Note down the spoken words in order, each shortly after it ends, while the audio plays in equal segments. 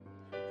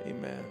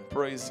Amen.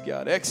 Praise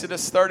God.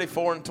 Exodus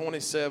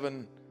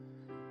 34:27.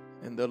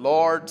 And the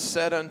Lord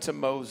said unto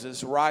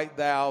Moses, write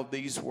thou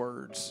these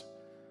words.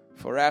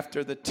 For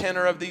after the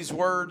tenor of these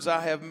words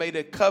I have made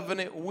a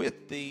covenant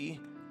with thee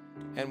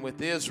and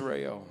with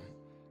Israel.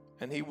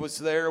 And he was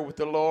there with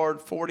the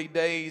Lord 40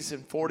 days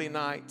and 40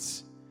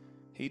 nights.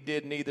 He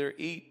did neither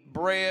eat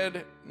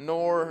bread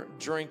nor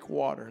drink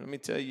water. Let me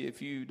tell you,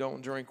 if you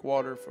don't drink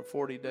water for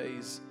 40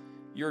 days,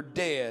 you're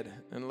dead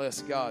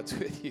unless God's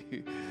with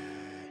you.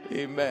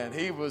 Amen.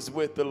 He was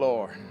with the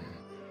Lord.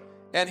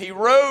 And he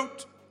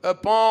wrote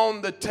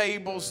upon the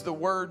tables the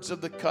words of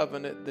the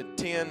covenant, the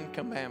 10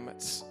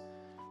 commandments.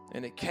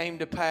 And it came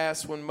to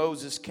pass when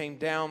Moses came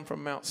down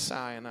from Mount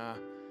Sinai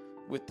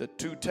with the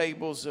 2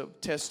 tables of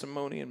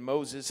testimony in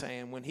Moses'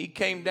 hand, when he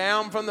came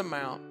down from the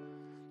mount,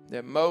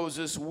 that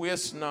Moses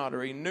wist not,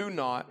 or he knew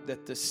not,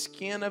 that the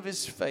skin of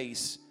his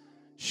face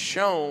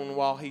shone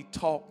while he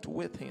talked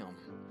with him.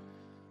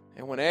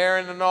 And when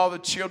Aaron and all the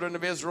children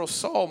of Israel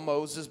saw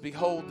Moses,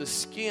 behold, the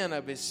skin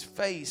of his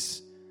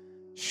face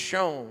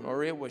shone,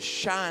 or it was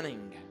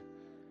shining,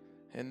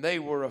 and they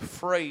were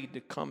afraid to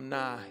come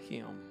nigh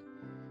him.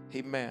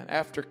 Amen.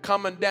 After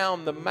coming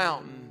down the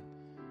mountain,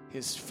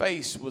 his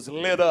face was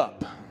lit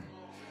up.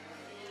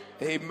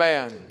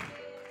 Amen.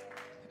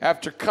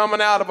 After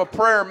coming out of a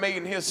prayer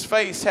meeting, his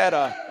face had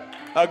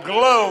a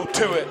glow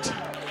to it.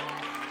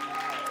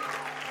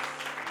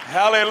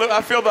 Hallelujah.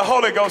 I feel the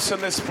Holy Ghost in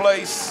this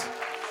place.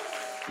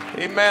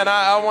 Amen.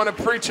 I want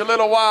to preach a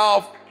little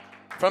while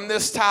from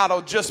this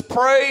title. Just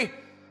pray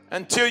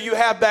until you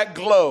have that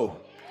glow.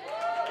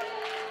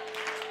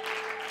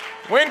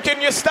 When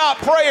can you stop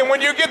praying?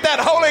 When you get that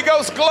Holy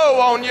Ghost glow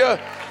on you.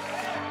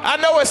 I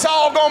know it's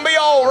all going to be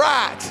all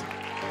right.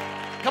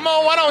 Come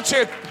on, why don't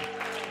you?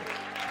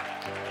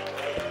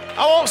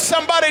 I want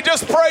somebody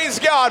just praise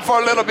God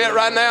for a little bit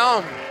right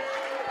now.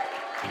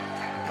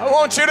 I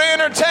want you to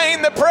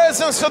entertain the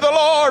presence of the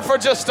Lord for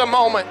just a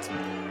moment.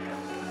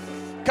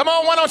 Come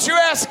on, why don't you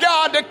ask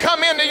God to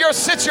come into your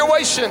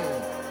situation?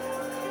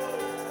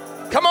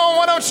 Come on,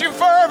 why don't you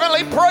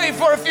fervently pray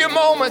for a few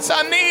moments?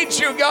 I need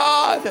you,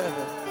 God.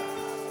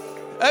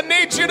 I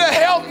need you to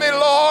help me,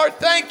 Lord.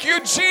 Thank you,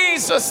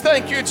 Jesus.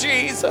 Thank you,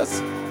 Jesus.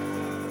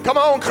 Come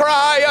on,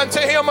 cry unto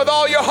him with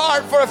all your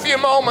heart for a few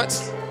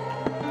moments.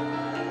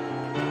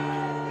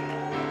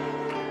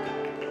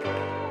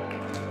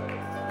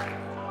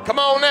 Come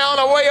on now, in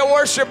a way of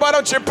worship, why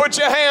don't you put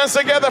your hands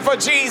together for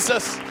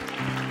Jesus?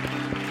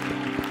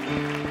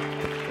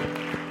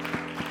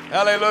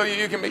 Hallelujah.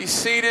 You can be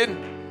seated.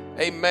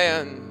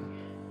 Amen.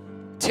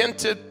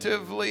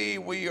 Tentatively,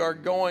 we are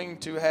going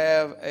to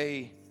have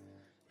a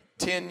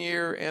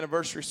 10-year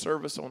anniversary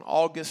service on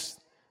August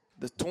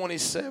the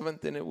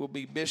 27th, and it will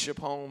be Bishop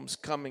Holmes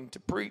coming to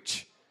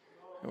preach.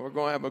 And we're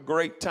going to have a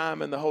great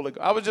time in the Holy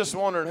Ghost. I was just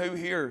wondering who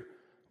here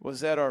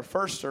was at our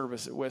first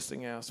service at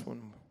Westinghouse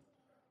when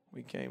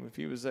we came. If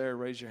you was there,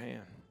 raise your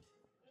hand.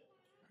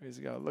 Praise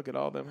God. Look at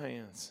all them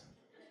hands.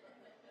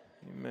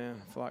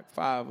 Amen. Like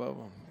 5 of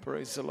them.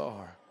 Praise the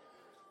Lord.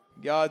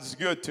 God's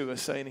good to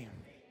us, ain't he?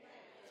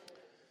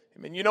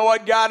 Amen. You know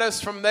what got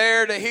us from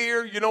there to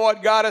here? You know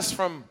what got us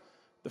from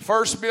the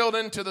first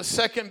building to the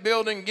second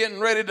building, getting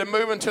ready to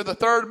move into the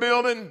third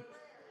building?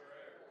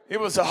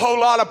 It was a whole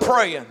lot of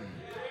praying.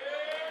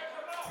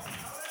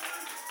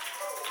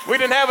 We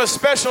didn't have a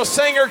special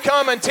singer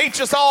come and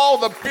teach us all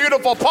the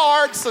beautiful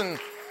parts and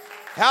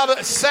how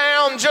to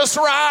sound just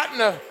right,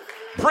 and a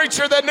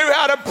preacher that knew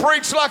how to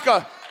preach like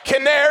a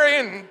canary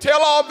and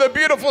tell all the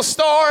beautiful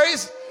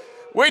stories.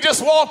 We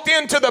just walked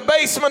into the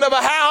basement of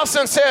a house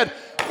and said,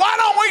 why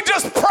don't we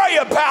just pray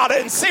about it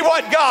and see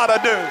what God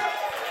will do?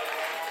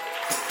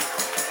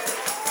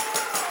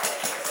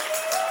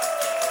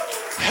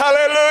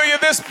 Hallelujah.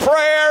 This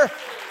prayer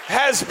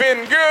has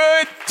been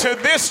good to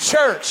this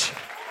church.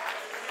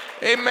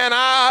 Amen.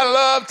 I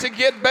love to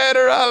get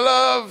better. I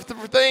love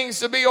for things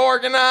to be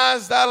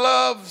organized. I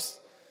love,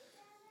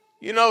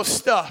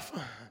 stuff.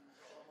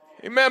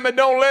 Amen. But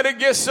don't let it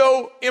get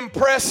so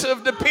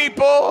impressive to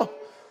people.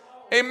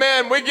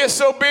 Amen. We get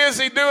so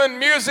busy doing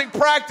music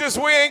practice,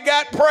 we ain't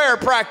got prayer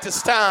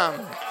practice time.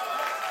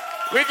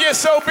 We get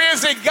so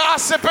busy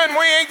gossiping,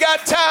 we ain't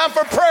got time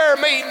for prayer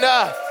meeting.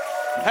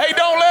 Hey,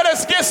 don't let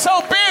us get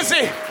so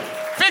busy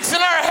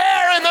fixing our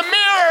hair in the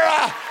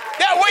mirror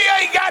that we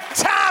ain't got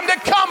time to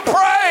come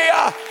pray.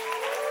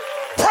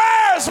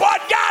 Prayer is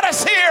what got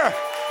us here.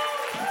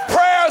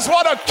 Prayer is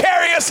what will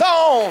carry us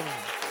on.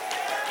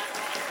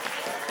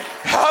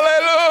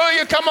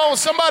 Hallelujah. Come on,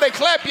 somebody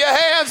clap your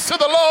hands to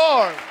the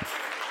Lord.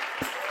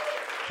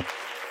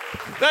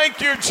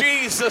 Thank you,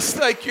 Jesus.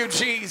 Thank you,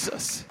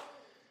 Jesus.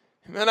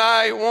 And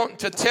I want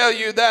to tell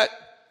you that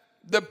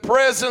the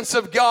presence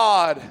of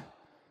God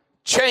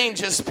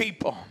changes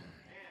people.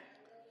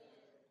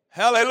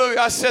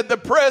 Hallelujah. I said the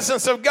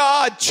presence of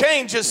God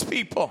changes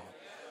people.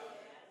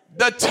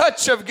 The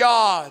touch of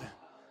God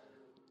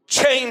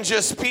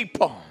changes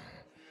people.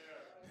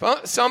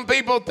 Some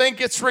people think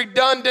it's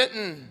redundant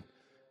and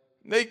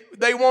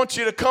they want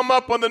you to come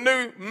up with a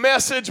new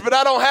message, but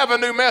I don't have a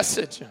new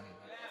message.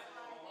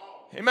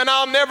 Amen.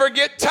 I'll never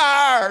get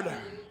tired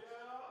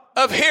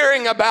of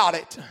hearing about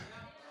it.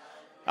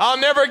 I'll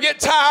never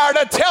get tired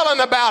of telling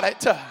about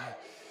it.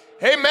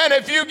 Amen.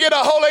 If you get a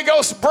Holy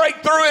Ghost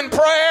breakthrough in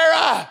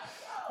prayer,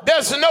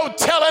 there's no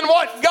telling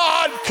what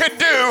God could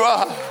do.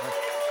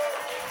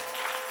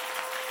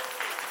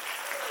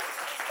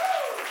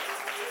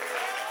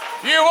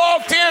 You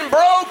walked in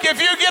broke.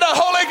 If you get a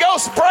Holy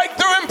Ghost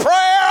breakthrough in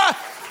prayer,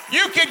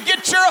 you could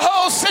get your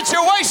whole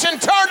situation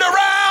turned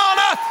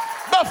around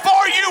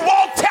before you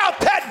walked out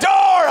that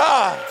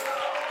door.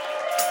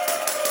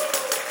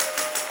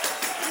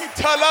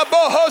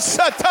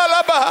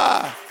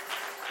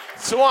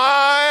 That's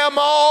why I'm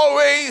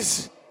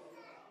always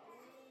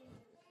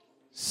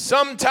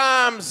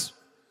sometimes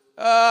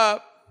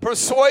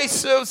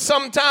persuasive,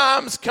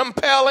 sometimes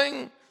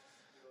compelling,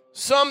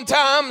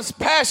 sometimes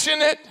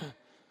passionate,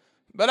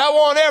 but I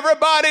want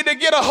everybody to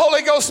get a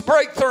Holy Ghost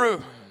breakthrough.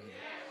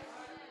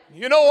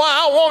 You know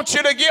why I want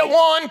you to get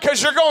one?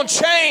 Because you're going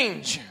to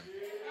change.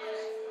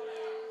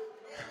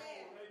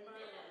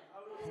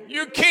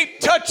 You keep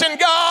touching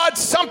God,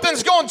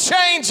 something's going to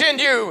change in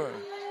you.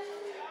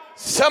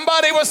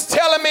 Somebody was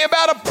telling me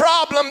about a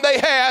problem they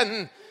had,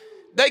 and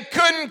they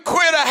couldn't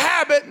quit a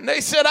habit. And they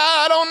said,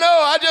 I don't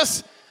know.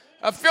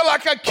 I feel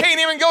like I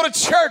can't even go to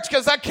church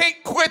because I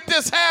can't quit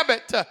this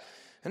habit.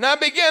 And I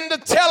began to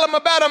tell them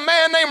about a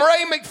man named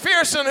Ray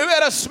McPherson who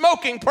had a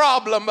smoking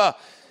problem.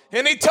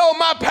 And he told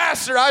my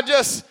pastor, I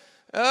guess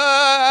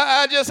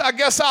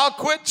I'll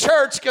quit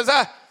church because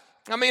I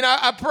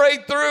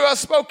prayed through, I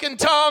spoke in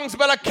tongues,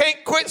 but I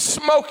can't quit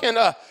smoking.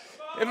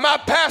 And my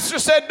pastor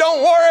said,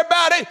 don't worry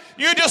about it.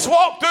 You just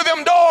walk through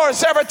them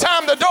doors every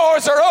time the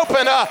doors are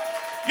open.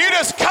 You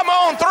just come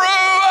on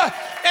through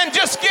and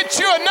just get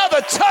you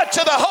another touch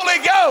of the Holy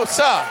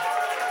Ghost.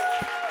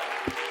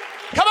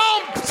 Come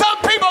on, some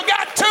people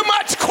got too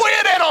much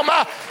quit in them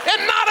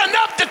and not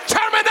enough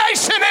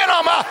determination in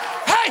them.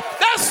 Hey,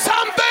 there's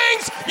some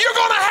things you're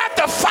going to have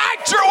to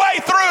fight your way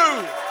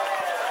through.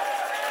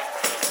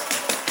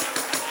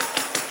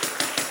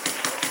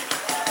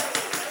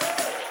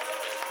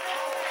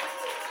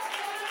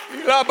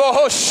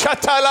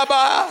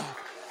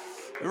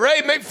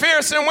 Ray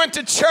McPherson went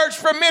to church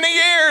for many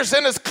years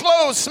and his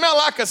clothes smelled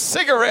like a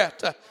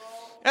cigarette.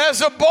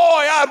 As a boy,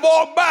 I'd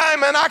walk by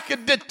him and I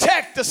could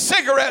detect the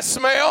cigarette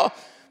smell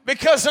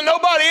because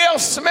nobody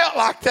else smelled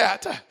like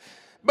that.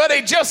 But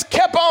he just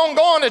kept on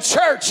going to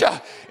church.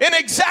 And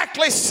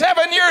exactly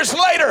 7 years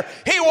later,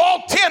 he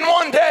walked in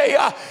one day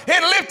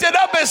and lifted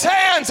up his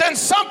hands and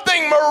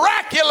something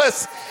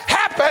miraculous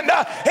happened.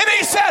 And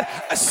he said,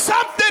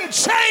 something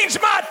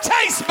changed my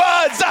taste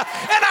buds and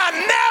I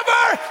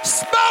never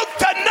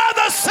smoked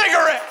another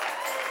cigarette.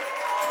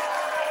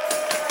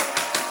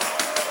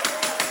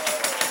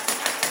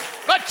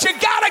 But you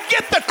got to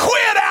get the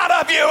quit out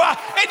of you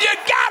and you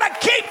got to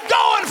keep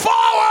going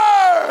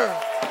forward.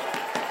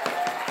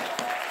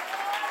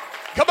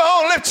 Come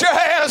on, lift your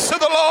hands to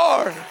the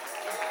Lord.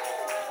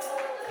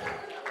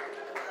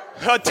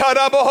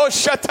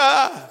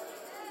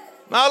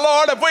 My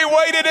Lord, if we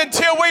waited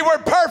until we were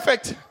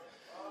perfect,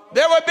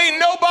 there would be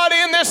nobody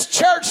in this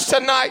church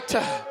tonight.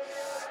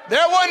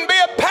 There wouldn't be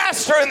a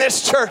pastor in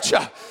this church.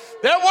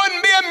 There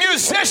wouldn't be a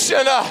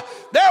musician.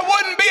 There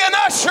wouldn't be an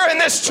usher in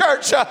this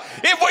church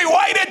if we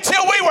waited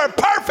till we were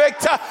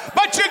perfect.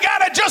 But you got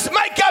to just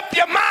make up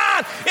your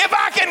mind. If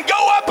I can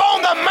go up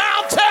on the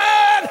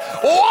mountain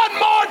one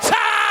more time,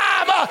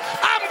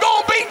 I'm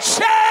going to be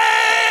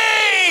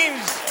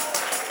changed.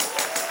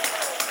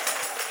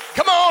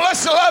 Come on,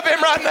 let's love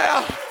him right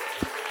now.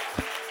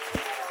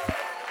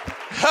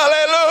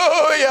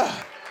 Hallelujah.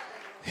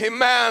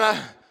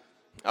 Amen.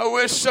 I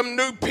wish some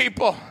new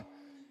people,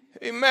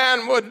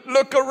 amen, would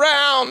look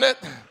around at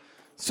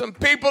some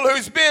people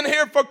who's been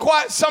here for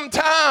quite some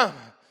time.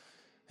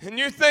 And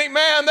you think,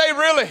 man, they're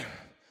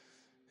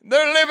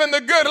living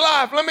the good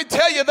life. Let me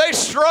tell you, they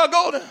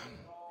struggled.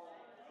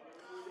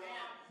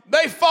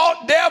 They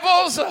fought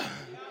devils.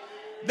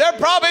 They're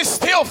probably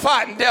still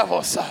fighting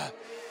devils.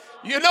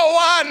 You know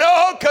why I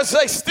know? Because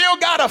they still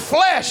got a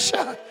flesh.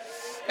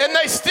 And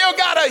they still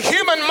got a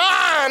human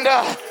mind.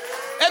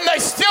 And they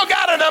still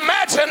got an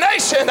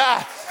imagination.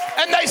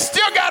 And they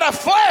still got a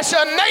flesh,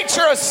 a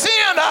nature of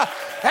sin.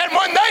 And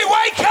when they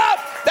wake up,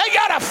 they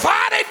got to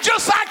fight it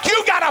just like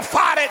you got to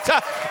fight it.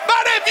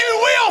 But if you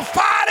will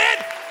fight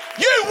it,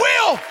 you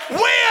will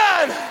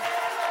win.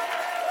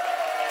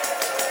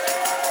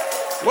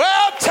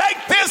 Well, take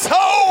this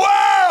whole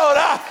world,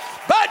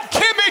 but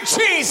give me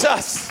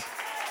Jesus.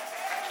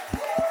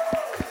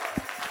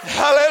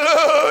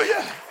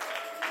 Hallelujah.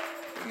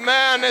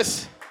 Man,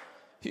 this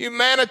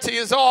humanity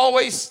is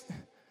always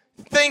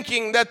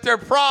thinking that their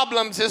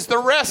problems is the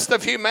rest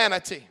of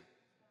humanity.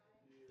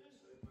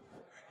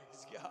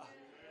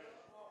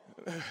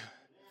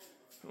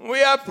 We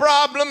have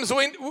problems.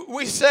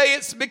 We say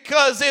it's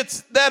because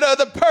it's that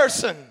other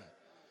person.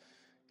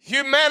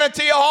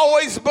 Humanity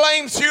always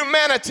blames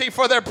humanity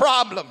for their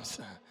problems.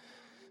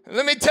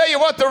 Let me tell you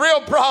what the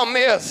real problem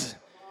is.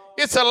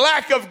 It's a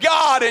lack of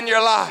God in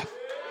your life.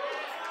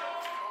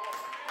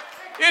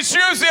 It's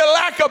usually a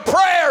lack of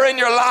prayer in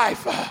your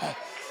life.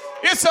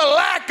 It's a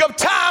lack of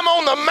time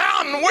on the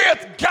mountain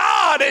with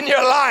God in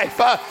your life.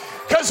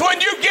 Because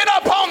when you get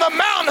up on the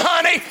mountain,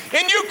 honey,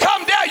 and you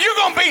come down, you're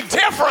going to be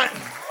different.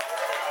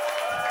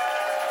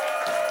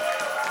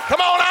 Come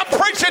on, I'm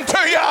preaching to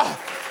you.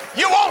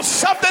 You want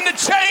something to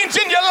change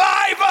in your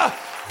life?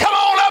 Come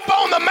on up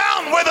on the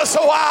mountain with us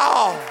a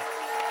while.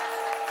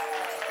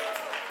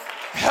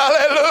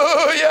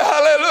 Hallelujah,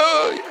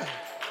 hallelujah.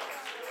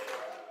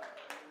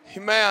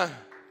 Amen.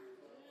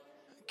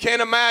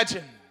 Can't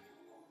imagine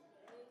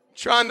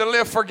trying to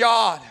live for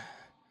God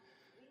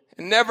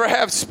and never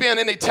have spent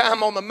any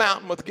time on the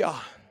mountain with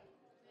God.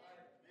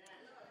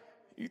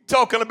 You're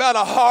talking about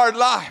a hard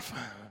life.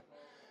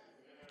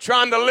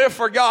 Trying to live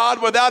for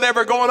God without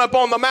ever going up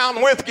on the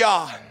mountain with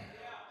God.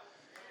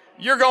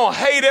 You're going to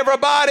hate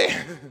everybody.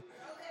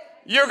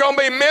 You're going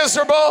to be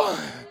miserable.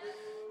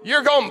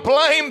 You're going to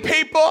blame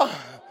people.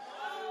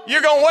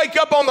 You're going to wake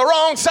up on the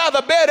wrong side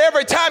of the bed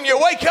every time you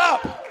wake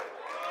up.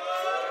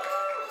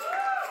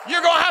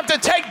 You're going to have to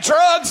take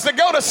drugs to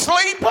go to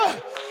sleep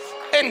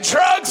and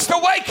drugs to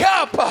wake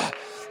up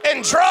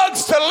and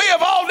drugs to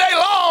live all day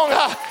long.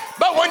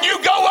 But when you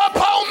go up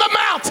on the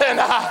mountain,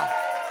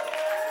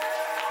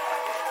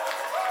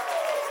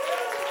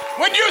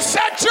 when you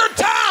set your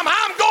time,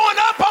 I'm going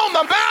up on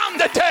the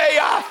mountain today.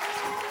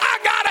 I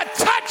got to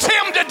touch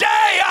him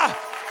today.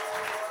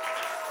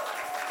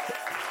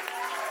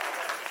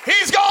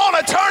 He's going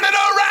to turn it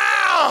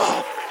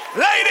around.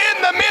 Late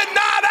in the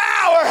midnight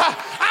hour,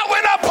 I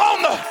went up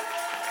on the...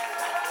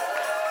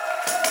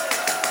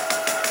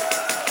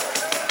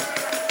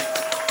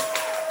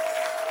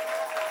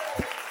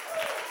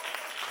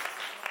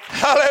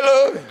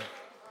 Hallelujah.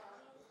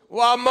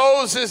 While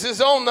Moses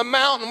is on the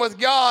mountain with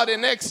God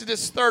in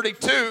Exodus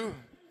 32,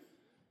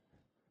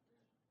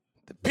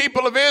 the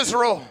people of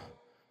Israel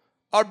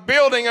are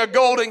building a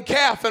golden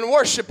calf and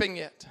worshiping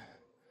it.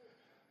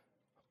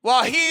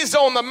 While he's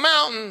on the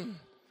mountain,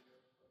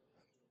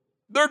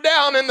 they're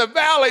down in the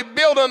valley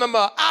building them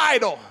an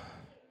idol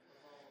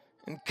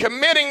and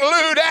committing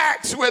lewd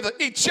acts with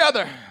each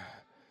other.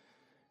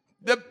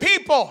 The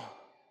people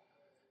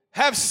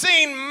have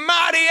seen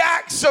mighty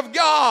acts of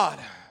God,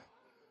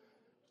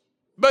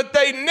 but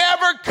they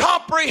never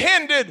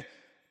comprehended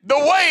the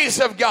ways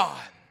of God.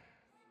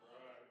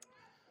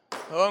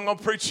 Oh, I'm going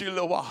to preach to you a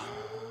little while.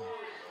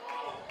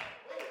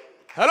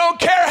 I don't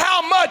care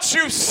how much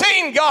you've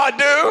seen God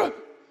do.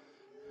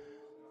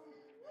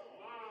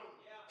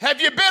 Have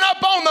you been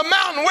up on the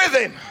mountain with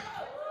him?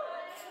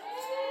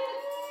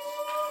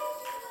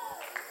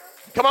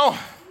 Come on.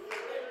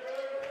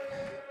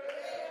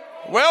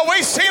 Well,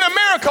 we seen a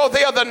miracle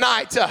the other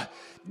night.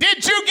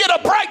 Did you get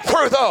a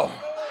breakthrough though?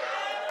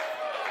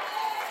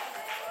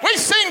 We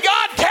seen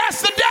God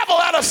cast the devil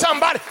out of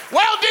somebody.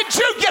 Well, did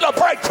you get a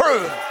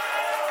breakthrough?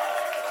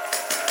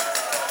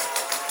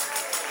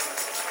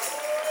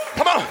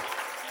 Come on.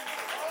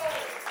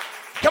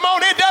 Come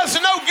on, it does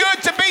no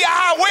good to be an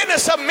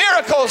eyewitness of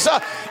miracles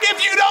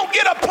if you don't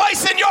get a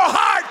place in your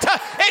heart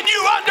and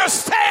you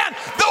understand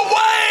the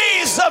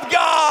ways of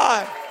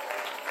God.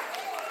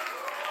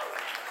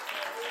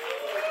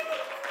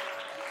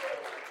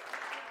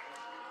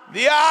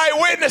 The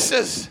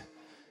eyewitnesses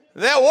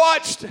that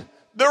watched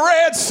the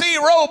Red Sea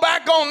roll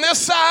back on this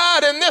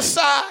side and this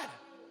side.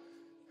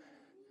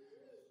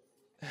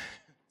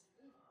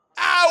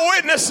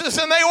 Eyewitnesses,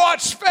 and they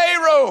watched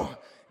Pharaoh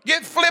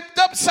get flipped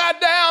upside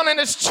down in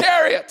his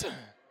chariot.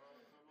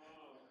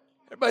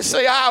 Everybody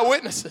say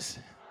eyewitnesses.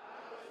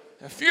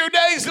 A few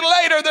days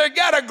later, they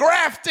got a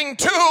grafting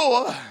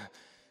tool,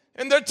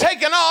 and they're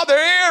taking all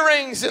their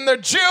earrings and their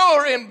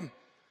jewelry and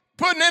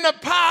putting in a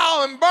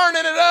pile and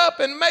burning it up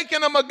and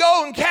making them a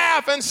golden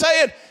calf and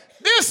saying,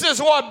 this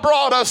is what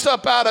brought us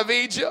up out of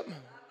Egypt.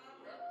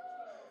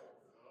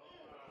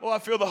 Oh, I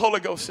feel the Holy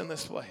Ghost in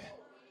this place.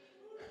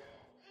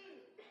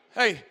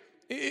 Hey,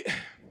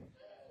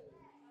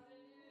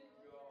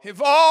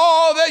 if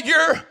all that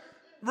your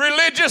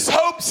religious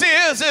hopes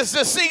is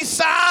to see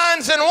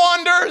signs and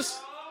wonders,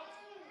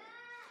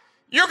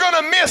 you're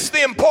going to miss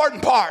the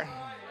important part.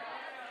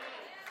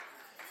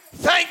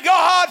 Thank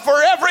God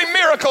for every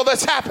miracle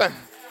that's happened.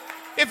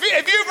 If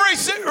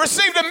you've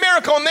received a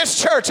miracle in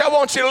this church, I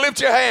want you to lift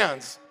your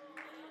hands.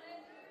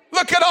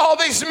 Look at all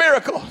these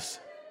miracles.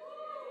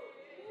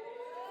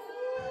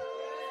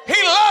 He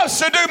loves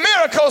to do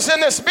miracles in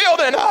this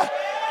building.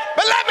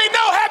 But let me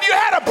know, have you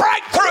had a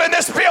breakthrough in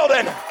this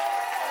building?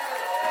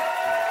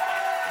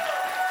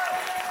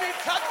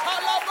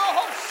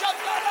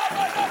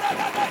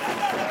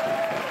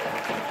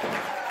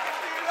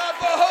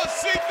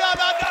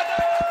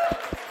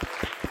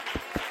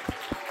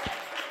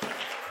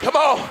 Come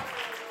on.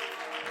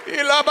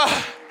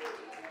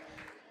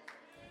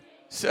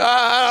 So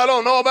I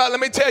don't know about it. Let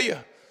me tell you.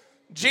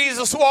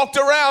 Jesus walked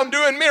around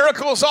doing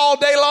miracles all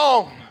day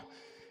long.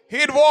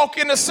 He'd walk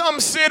into some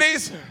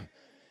cities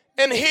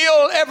and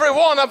heal every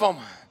one of them,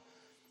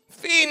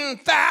 feeding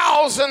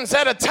thousands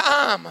at a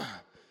time.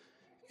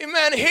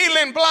 Amen.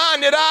 Healing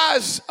blinded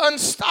eyes,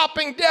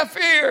 unstopping deaf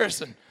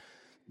ears, and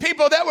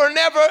People that were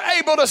never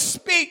able to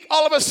speak,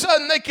 all of a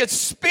sudden they could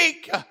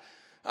speak.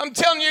 I'm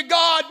telling you,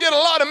 God did a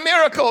lot of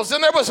miracles,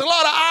 and there was a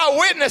lot of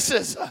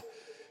eyewitnesses.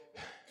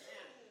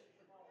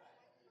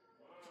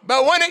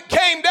 But when it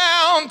came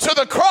down to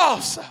the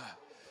cross,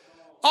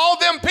 all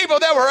them people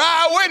that were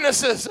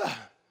eyewitnesses,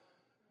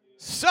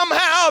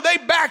 somehow they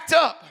backed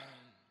up.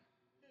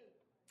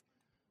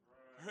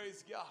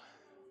 Praise God.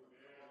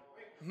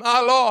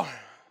 My Lord,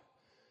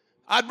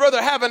 I'd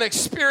rather have an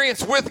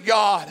experience with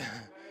God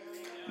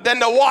than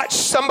to watch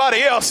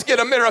somebody else get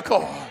a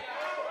miracle.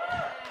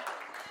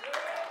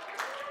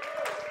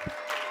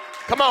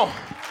 Come on.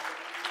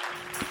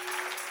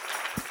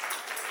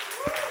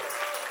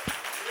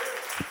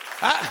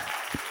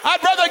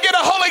 I'd rather get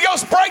a Holy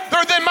Ghost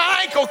breakthrough than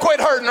my ankle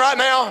quit hurting right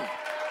now.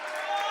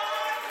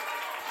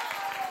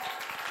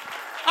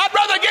 I'd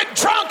rather get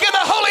drunk in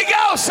the Holy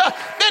Ghost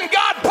than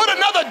God put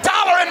another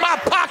 $1 in my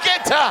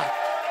pocket.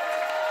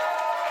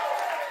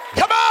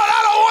 Come on, I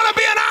don't want to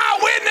be an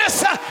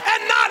eyewitness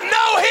and not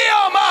know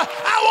Him.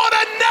 I want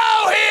to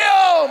know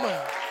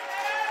Him.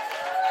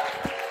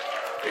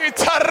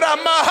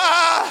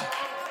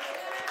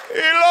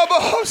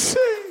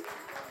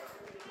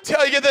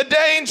 Tell you the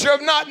danger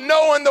of not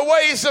knowing the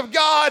ways of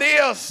God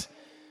is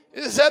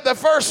that the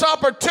first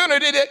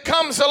opportunity that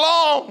comes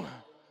along,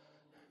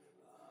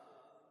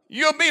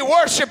 you'll be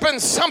worshiping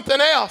something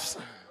else.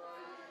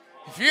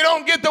 If you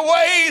don't get the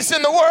ways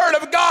and the Word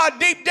of God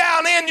deep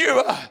down in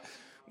you,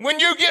 when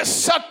you get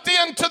sucked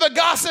into the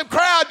gossip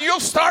crowd,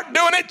 you'll start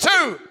doing it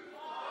too.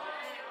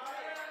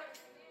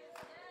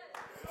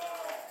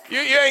 You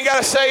ain't got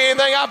to say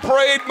anything. I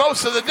prayed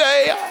most of the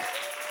day.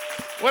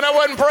 When I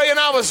wasn't praying,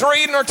 I was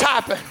reading or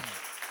typing.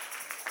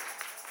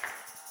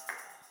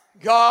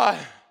 God,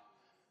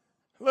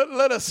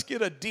 let us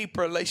get a deep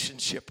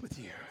relationship with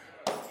you.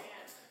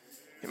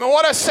 I mean,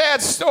 what a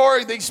sad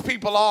story these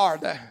people are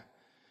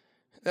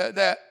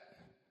that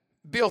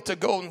built a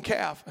golden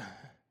calf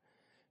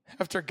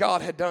after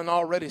God had done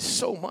already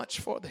so much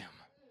for them.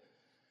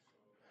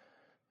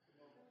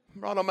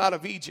 Brought them out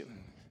of Egypt,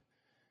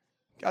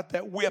 got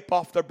that whip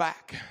off their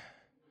back,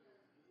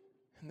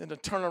 and then to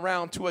turn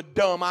around to a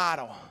dumb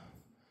idol.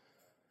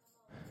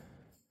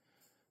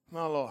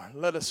 My Lord,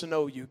 let us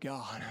know you,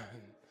 God.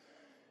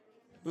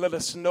 Let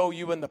us know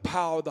you in the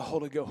power of the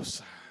Holy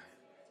Ghost.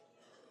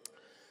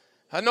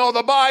 I know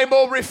the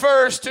Bible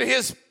refers to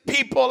His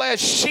people as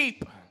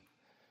sheep.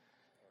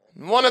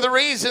 And one of the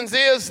reasons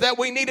is that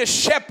we need a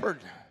shepherd.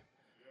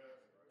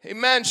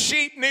 Amen.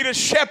 Sheep need a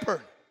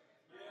shepherd.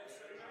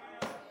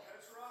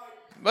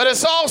 But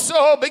it's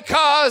also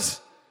because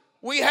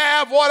we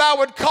have what I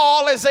would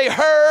call as a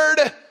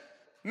herd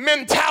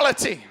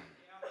mentality.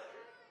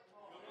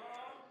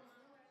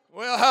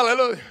 Well,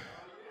 hallelujah.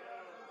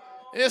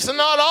 It's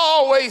not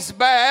always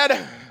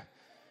bad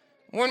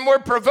when we're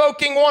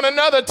provoking one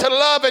another to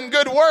love and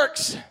good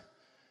works.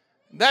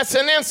 That's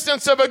an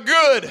instance of a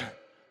good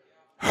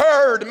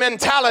herd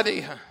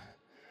mentality.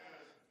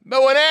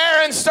 But when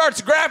Aaron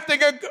starts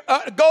grafting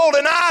a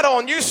golden idol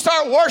and you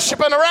start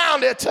worshiping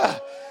around it,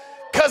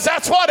 because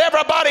that's what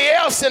everybody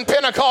else in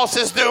Pentecost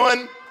is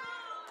doing.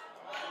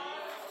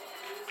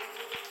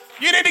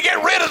 You need to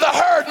get rid of the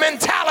herd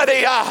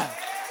mentality.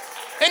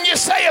 And you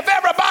say, if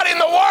everybody in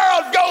the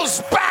world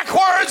goes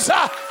backwards,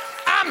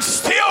 I'm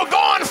still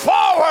going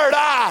forward.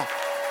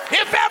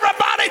 If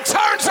everybody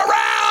turns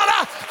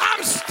around,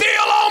 I'm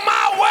still on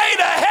my way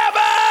to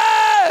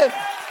heaven.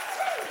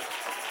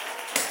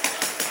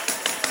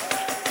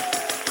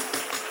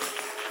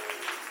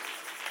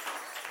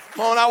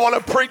 Come on, I want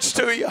to preach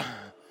to you.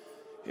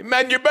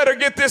 Man, you better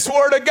get this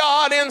Word of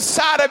God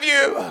inside of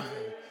you.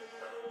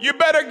 You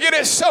better get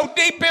it so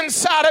deep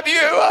inside of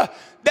you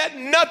that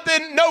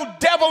nothing, no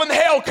devil in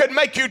hell could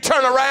make you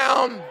turn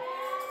around.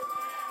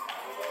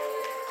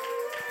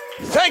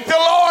 Thank the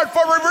Lord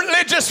for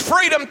religious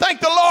freedom. Thank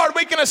the Lord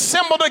we can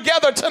assemble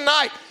together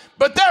tonight.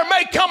 But there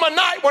may come a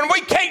night when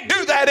we can't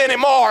do that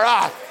anymore.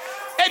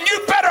 And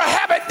you better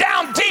have it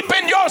down deep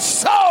in your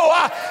soul.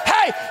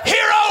 Hey,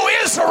 hear, O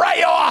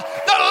Israel,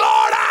 the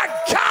Lord our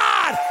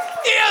God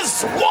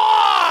is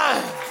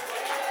one.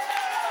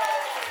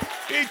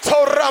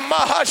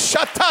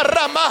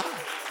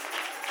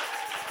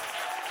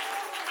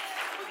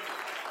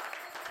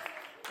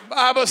 The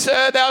Bible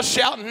said, thou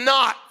shalt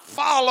not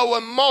follow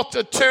a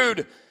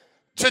multitude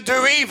to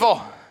do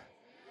evil.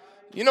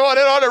 You know what?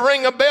 It ought to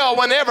ring a bell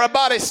when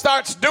everybody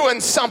starts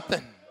doing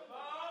something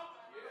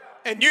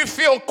and you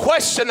feel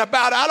question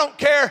about it. I don't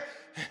care.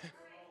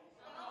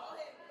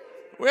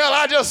 Well,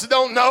 I just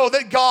don't know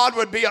that God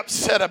would be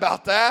upset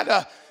about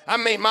that. I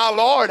mean, my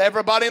Lord,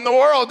 everybody in the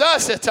world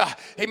does it.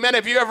 Amen.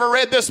 Have you ever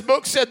read this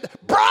book? Said,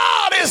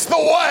 broad is the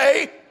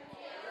way.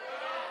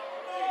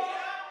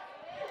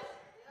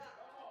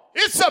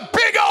 It's a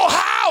big old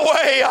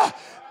highway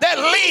that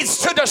leads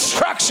to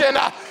destruction.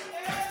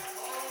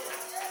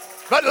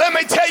 But let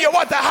me tell you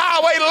what the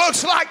highway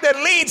looks like that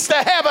leads to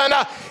heaven.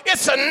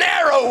 It's a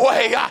narrow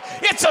way.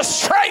 It's a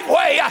straight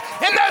way.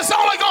 And there's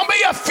only going to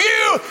be a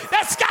few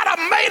that's got a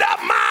made up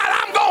mind.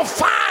 I'm going to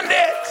find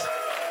it.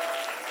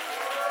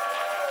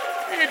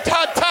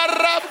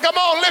 Come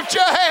on, lift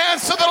your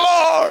hands to the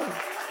Lord.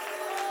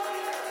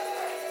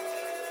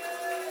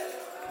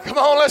 Come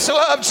on, let's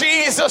love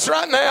Jesus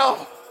right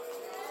now.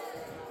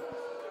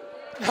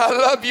 I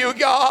love you,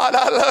 God.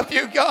 I love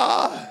you,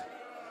 God.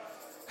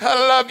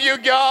 I love you,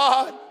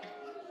 God.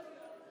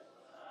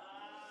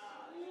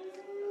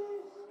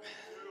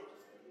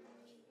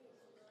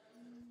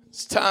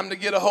 It's time to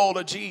get a hold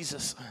of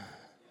Jesus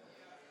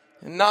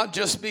and not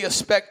just be a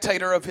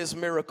spectator of his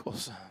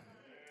miracles.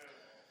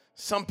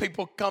 Some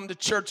people come to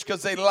church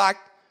because they like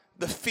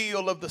the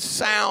feel of the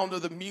sound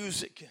of the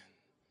music.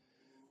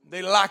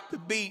 They like the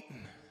beat.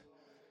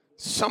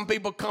 Some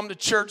people come to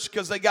church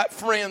because they got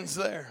friends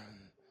there.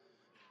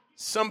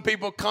 Some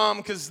people come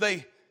because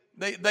they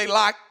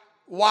like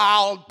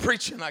wild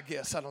preaching, I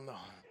guess. I don't know.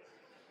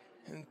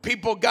 And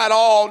people got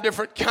all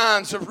different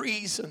kinds of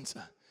reasons.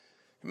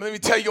 Let me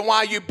tell you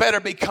why you better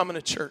be coming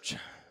to church.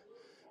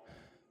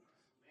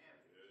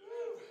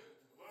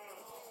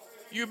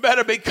 You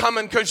better be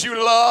coming because you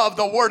love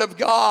the Word of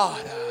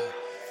God.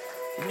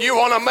 And you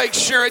want to make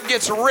sure it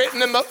gets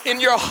written in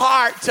your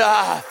heart.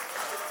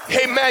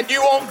 Amen.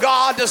 You want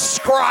God to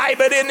scribe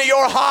it into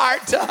your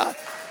heart.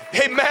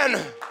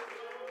 Amen.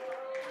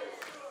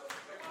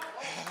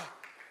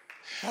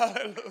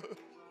 Hallelujah.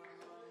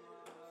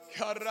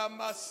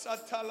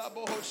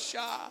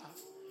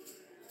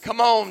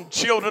 Come on,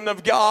 children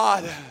of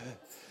God.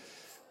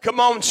 Come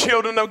on,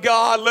 children of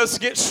God. Let's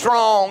get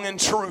strong in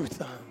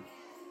truth.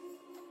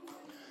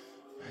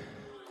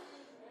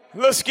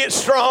 Let's get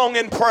strong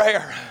in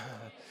prayer.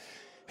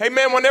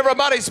 Amen. When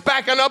everybody's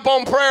backing up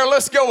on prayer,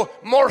 let's go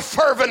more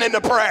fervent into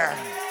prayer.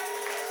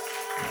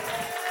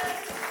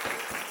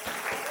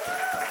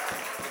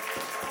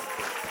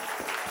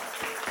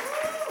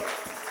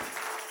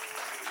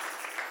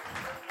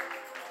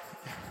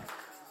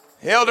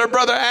 Elder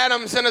Brother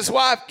Adams and his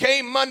wife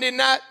came Monday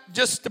night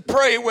just to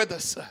pray with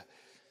us.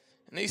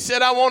 And he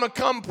said, I want to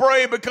come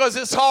pray because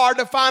it's hard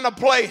to find a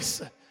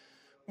place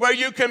where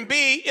you can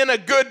be in a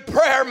good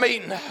prayer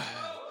meeting.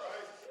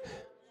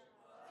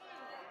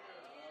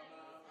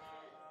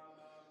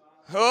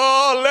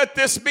 Oh, let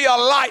this be a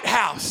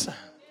lighthouse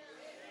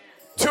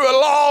to a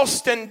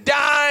lost and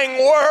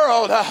dying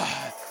world.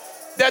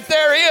 That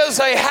there is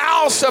a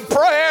house of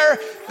prayer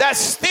that's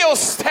still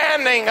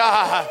standing.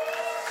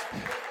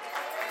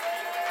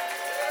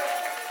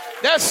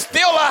 There's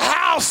still a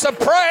house of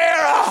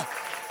prayer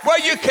where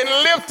you can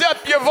lift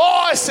up your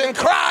voice and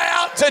cry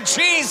out to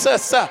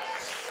Jesus.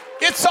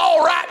 It's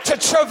all right to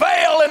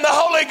travail in the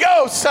Holy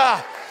Ghost.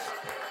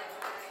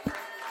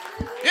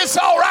 It's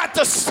all right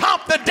to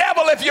stomp the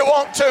devil if you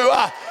want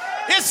to.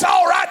 It's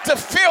all right to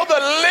feel the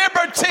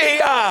liberty.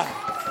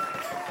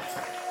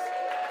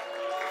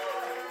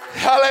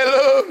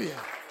 Hallelujah.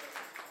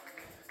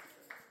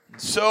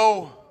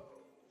 So,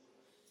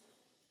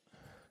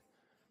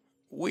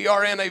 we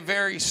are in a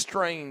very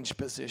strange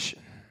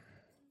position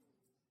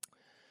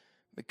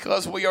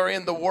because we are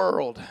in the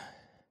world,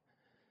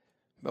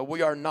 but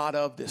we are not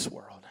of this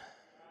world.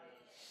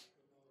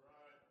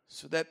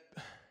 So that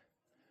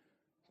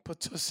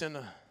puts us in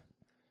a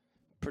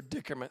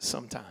predicament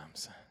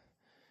sometimes.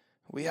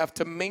 We have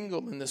to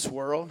mingle in this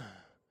world.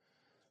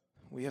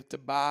 We have to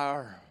buy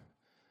our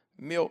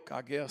milk,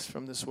 I guess,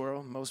 from this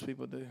world. Most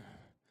people do.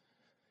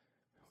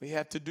 We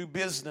have to do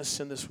business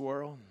in this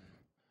world.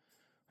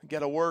 We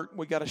got to work.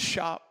 We got to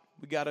shop.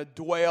 We got to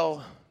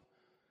dwell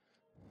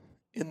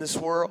in this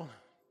world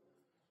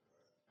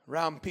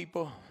around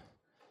people.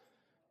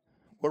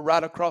 We're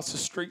right across the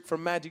street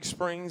from Magic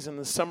Springs in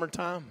the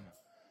summertime.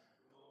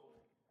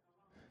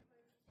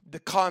 The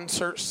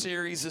concert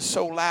series is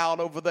so loud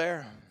over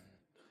there.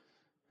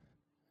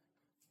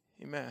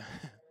 Amen.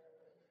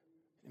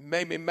 It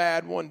made me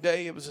mad one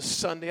day. It was a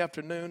Sunday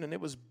afternoon, and it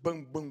was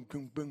boom, boom,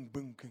 boom, boom,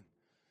 boom, boom.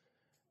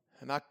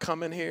 And I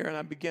come in here, and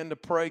I begin to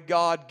pray,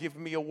 God, give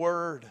me a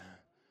word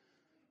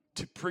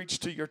to preach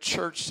to your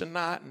church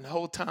tonight. And the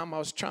whole time I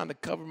was trying to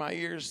cover my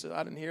ears so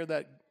I didn't hear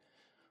that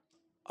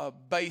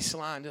bass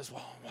line just, wah,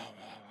 wah, wah,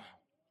 wah.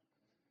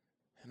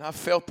 And I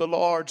felt the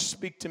Lord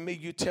speak to me.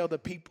 You tell the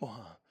people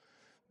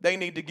they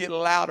need to get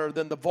louder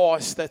than the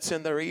voice that's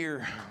in their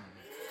ear.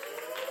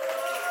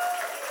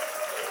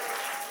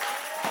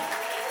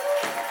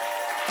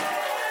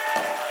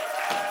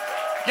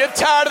 Get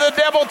tired of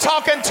the devil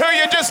talking to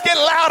you, just get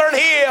louder than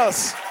he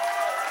is.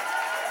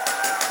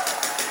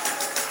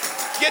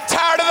 Get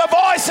tired of the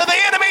voice of the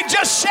enemy,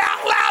 just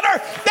shout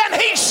louder than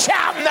he's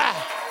shouting.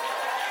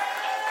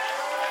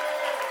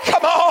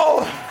 Come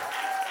on.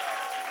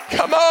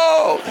 Come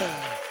on.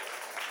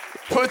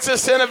 It puts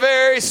us in a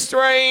very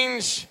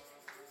strange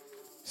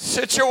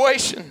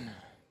situation.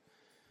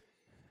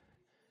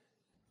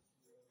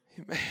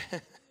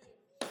 Amen.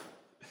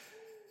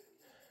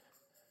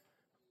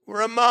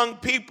 We're among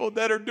people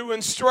that are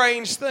doing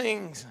strange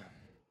things.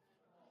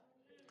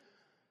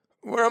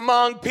 We're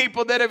among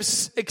people that have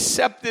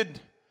accepted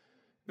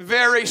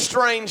very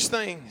strange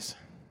things.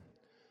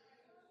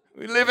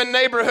 We live in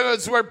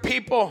neighborhoods where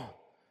people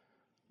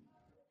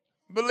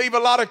believe a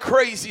lot of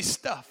crazy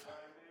stuff.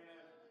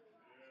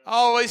 I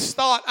always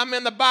thought I'm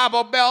in the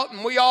Bible Belt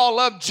and we all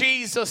love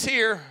Jesus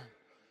here.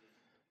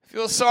 I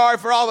feel sorry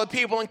for all the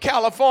people in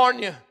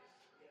California.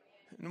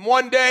 And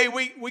one day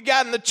we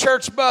got in the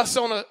church bus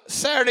on a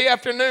Saturday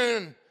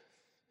afternoon,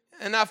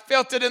 and I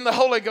felt it in the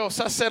Holy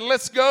Ghost. I said,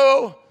 let's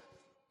go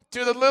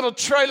to the little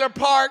trailer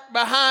park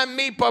behind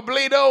me,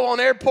 Pueblito, on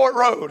Airport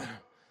Road.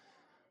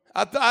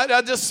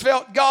 I just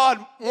felt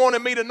God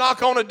wanted me to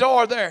knock on a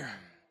door there.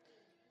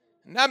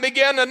 And I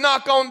began to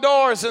knock on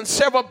doors, and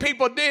several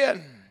people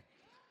did.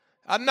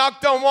 I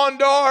knocked on one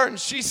door, and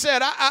she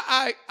said,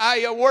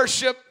 I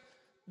worship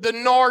the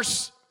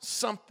Norse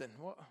something.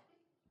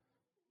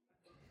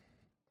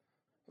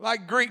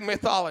 Like Greek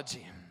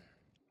mythology.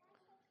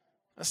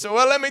 I said,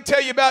 well, let me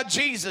tell you about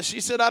Jesus.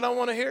 She said, I don't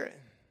want to hear it.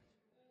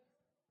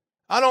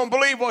 I don't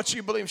believe what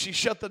you believe. She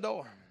shut the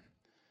door.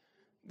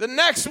 The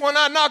next one,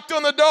 I knocked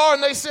on the door,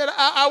 and they said,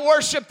 I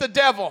worship the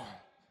devil.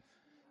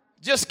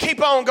 Just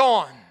keep on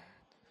going.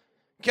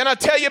 Can I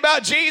tell you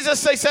about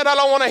Jesus? They said, I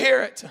don't want to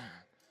hear it.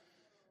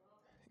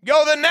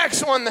 Go to the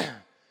next one.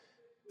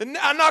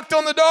 I knocked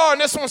on the door,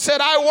 and this one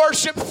said, I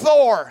worship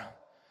Thor.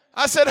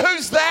 I said,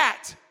 who's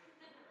that?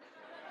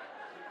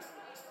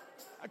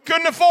 I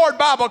couldn't afford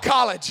Bible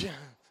college.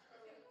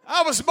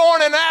 I was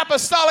born in an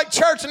apostolic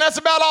church, and that's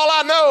about all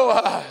I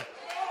know.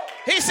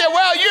 He said,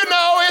 well, you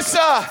know,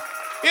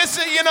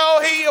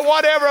 he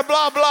whatever,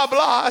 blah, blah,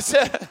 blah. I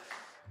said,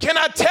 can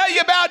I tell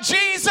you about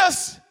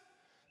Jesus?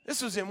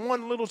 This was in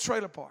one little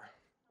trailer park.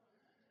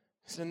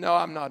 He said, no,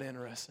 I'm not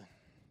interested.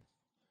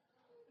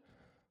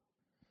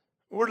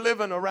 We're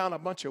living around a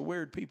bunch of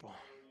weird people.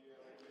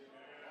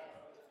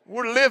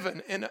 We're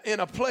living in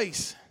a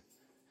place,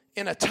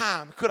 in a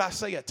time, could I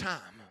say a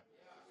time,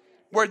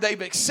 where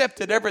they've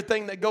accepted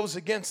everything that goes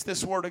against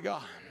this word of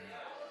God.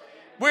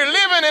 We're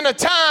living in a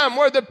time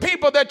where the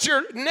people that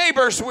you're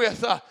neighbors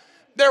with,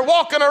 they're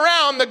walking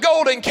around the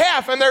golden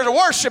calf and they're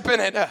worshiping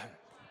it.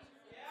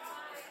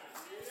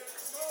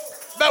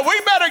 But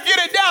we better get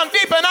it down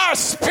deep in our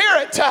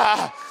spirit.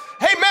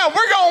 Amen.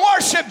 We're going to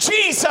worship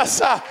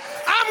Jesus.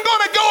 I'm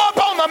going to go up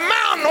on the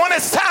mountain when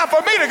it's time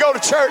for me to go to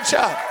church.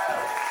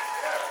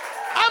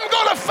 I'm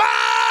going to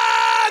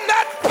find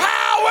that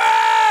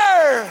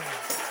power.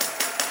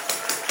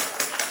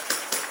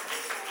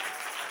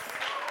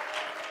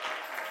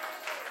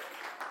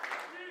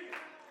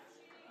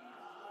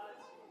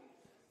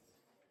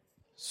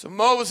 So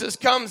Moses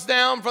comes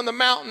down from the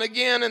mountain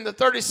again in the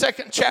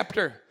 32nd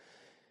chapter.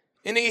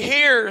 And he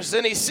hears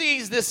and he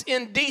sees this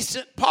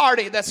indecent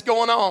party that's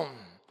going on.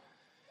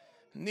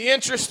 And the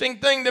interesting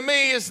thing to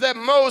me is that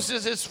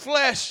Moses is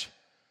flesh,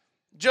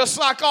 just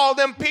like all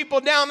them people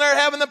down there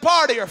having the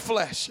party are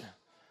flesh.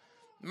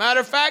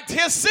 Matter of fact,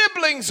 his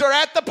siblings are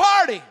at the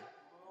party.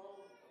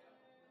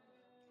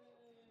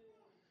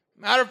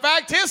 Matter of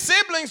fact, his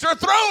siblings are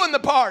throwing the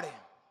party.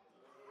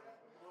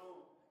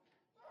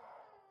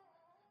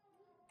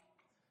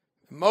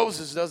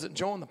 Moses doesn't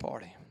join the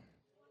party.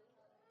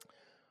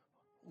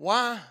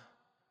 Why?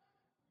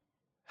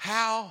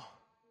 How?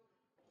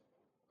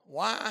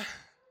 Why?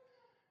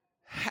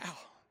 How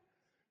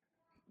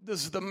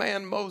does the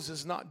man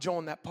Moses not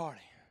join that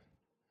party?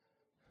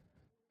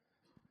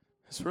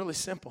 It's really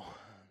simple.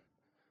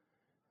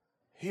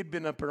 He'd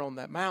been up there on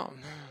that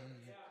mountain.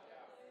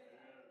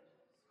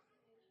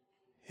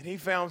 And he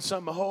found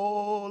something a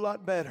whole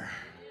lot better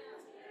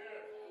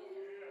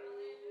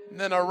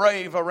than a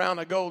rave around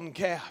a golden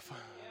calf.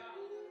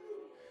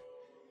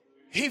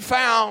 He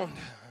found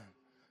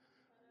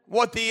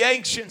what the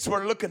ancients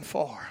were looking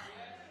for.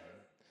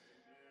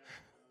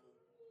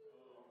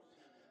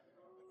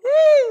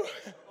 Woo!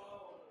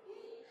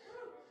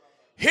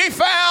 He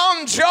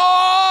found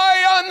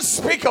joy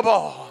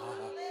unspeakable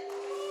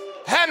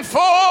and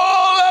full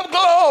of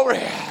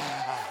glory.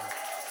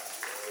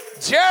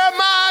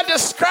 Jeremiah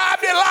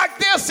described it like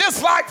this: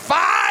 it's like fire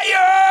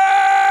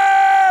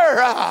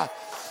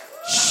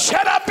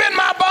shut up in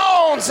my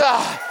bones.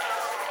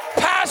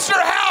 Pastor,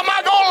 how am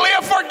I going to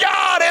live for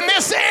God in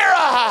this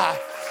era?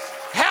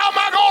 How am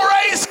I going to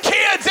raise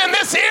kids in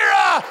this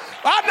era?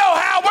 I know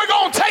how. We're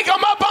going to take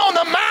them up on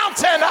the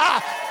mountain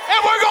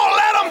and we're going to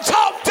let them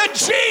talk to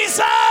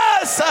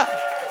Jesus.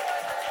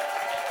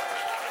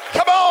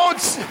 Come on.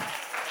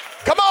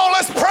 Come on,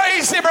 let's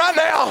praise him right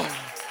now.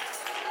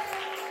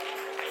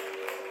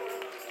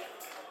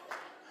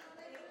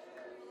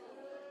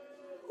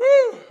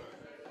 Woo.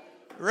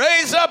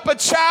 Raise up a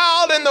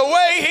child in the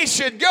way he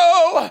should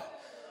go,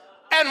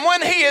 and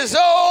when he is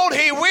old,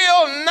 he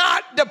will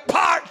not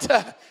depart.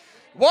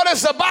 What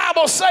does the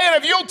Bible say?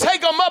 If you'll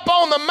take them up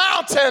on the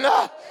mountain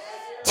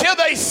till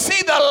they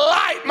see the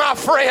light, my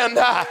friend,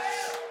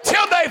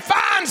 till they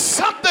find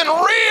something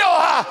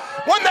real,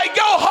 when they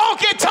go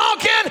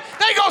honky-tonkin',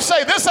 they gonna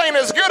say, this ain't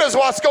as good as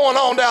what's going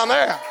on down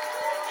there.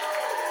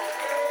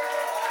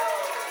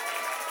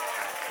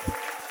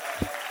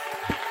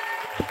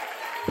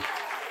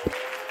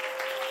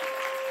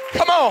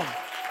 Come on.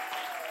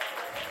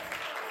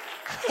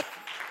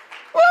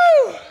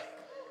 Woo!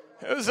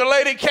 There was a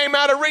lady came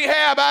out of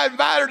rehab. I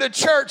invited her to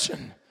church,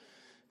 and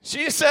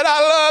she said,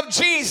 I love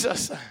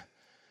Jesus,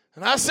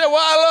 And I said, well,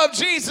 I love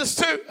Jesus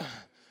too.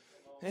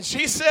 And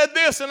she said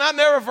this, and I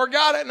never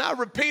forgot it, and I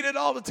repeat it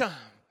all the time.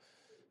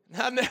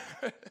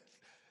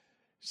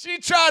 She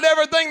tried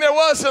everything there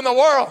was in the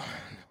world.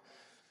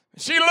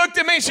 She looked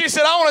at me, she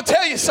said, I want to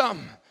tell you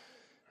something.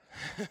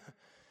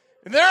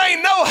 There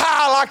ain't no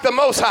high like the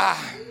Most High.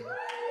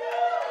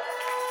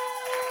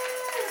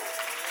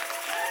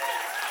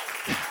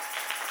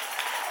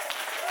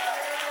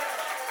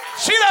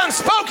 She done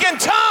spoke in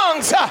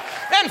tongues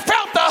and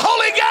felt the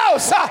Holy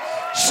Ghost.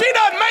 She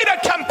done made a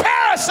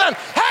comparison.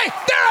 Hey,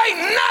 there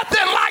ain't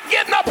nothing like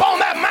getting up on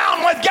that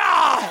mountain with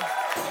God.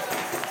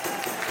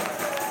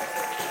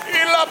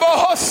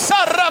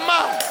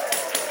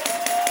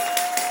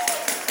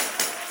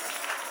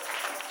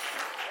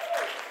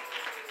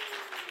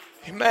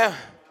 Amen.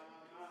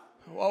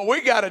 What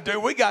we got to do,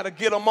 we got to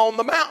get them on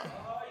the mountain.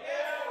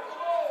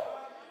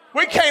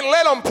 We can't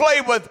let them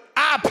play with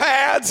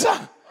iPads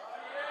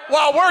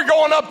while we're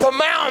going up the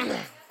mountain.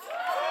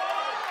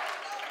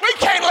 We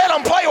can't let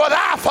them play with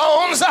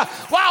iPhones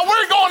while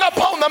we're going up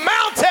on the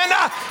mountain.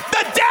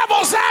 The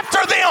devil's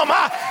after them.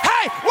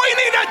 Hey, we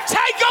need to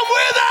take them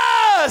with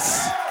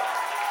us.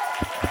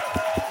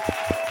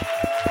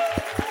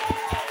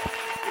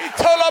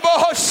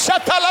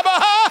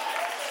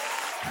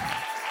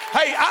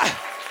 Hey,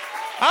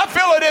 I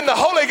feel it in the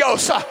Holy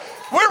Ghost.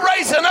 We're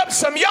raising up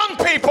some young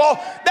people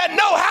that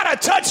know how to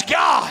touch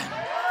God.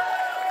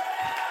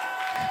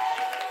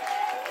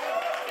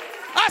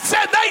 I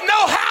said they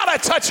know how to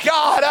touch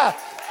God.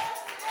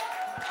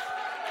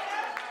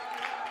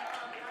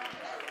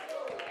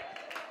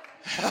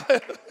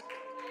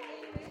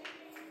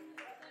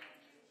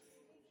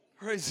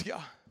 Praise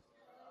God.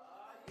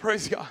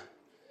 Praise God.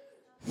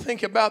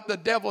 Think about the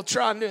devil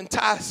trying to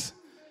entice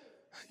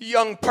a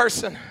young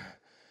person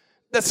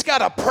that's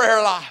got a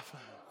prayer life,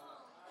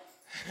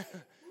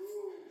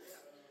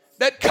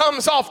 that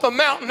comes off the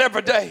mountain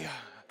every day.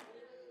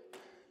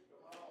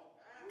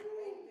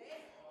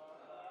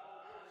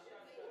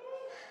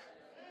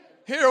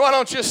 Here, why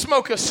don't you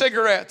smoke a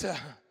cigarette?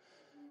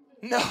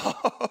 No,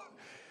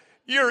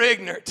 you're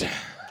ignorant.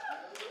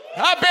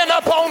 I've been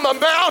up on the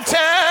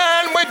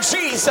mountain with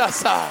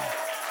Jesus.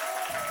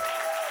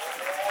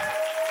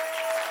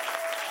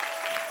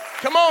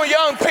 Come on,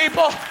 young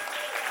people.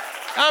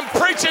 I'm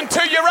preaching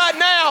to you right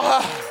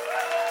now.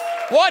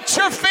 What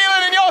you're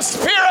feeling in your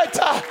spirit,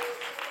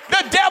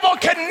 the devil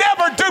can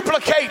never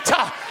duplicate.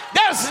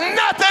 There's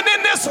nothing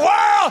in this world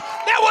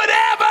that would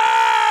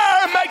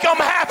ever make them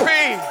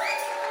happy.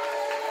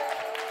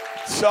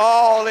 It's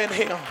all in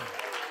him.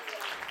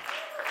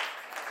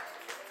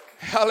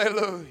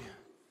 Hallelujah.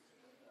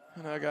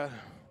 And I got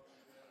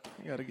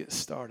to get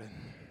started.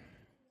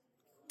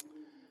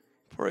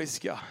 Praise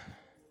God.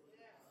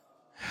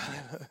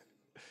 Hallelujah.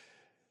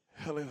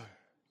 Hallelujah.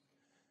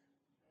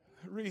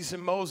 The reason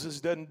Moses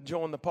doesn't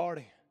join the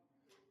party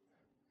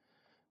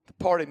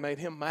made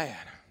him mad.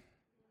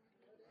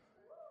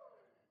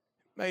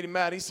 Made him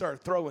mad. He started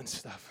throwing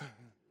stuff.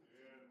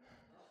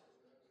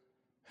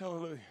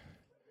 Hallelujah.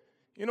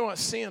 You know what?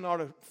 Sin ought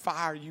to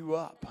fire you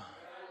up.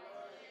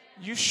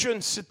 You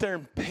shouldn't sit there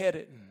and pet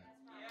it.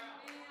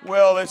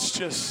 Well, it's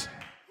just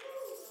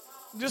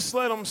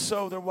let them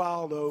sow their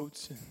wild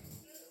oats.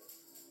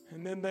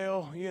 And then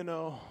they'll,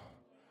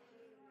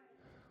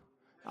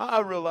 I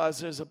realize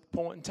there's a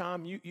point in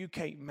time you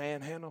can't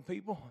manhandle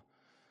people.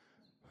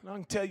 And I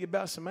can tell you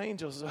about some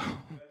angels, though.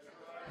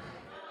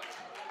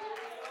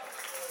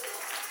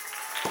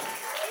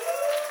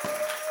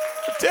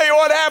 Tell you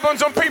what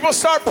happens when people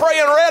start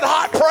praying red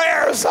hot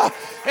prayers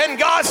and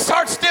God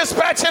starts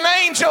dispatching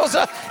angels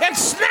and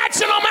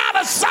snatching them out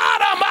of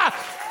Sodom.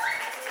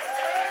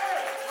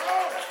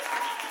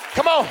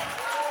 Come on.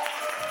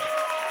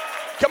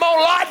 Come on,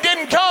 Lot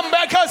didn't come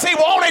because he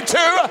wanted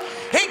to.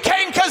 He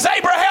came because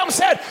Abraham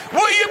said,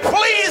 will you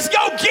please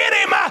go get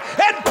him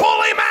and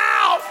pull him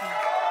out?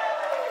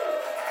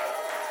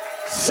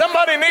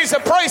 Somebody needs to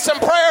pray some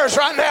prayers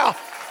right now.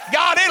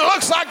 God, it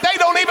looks like they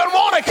don't even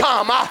want to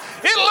come.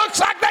 It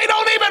looks like they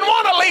don't even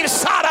want to leave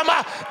Sodom.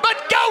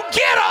 But go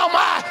get them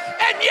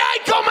and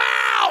yank them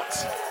out.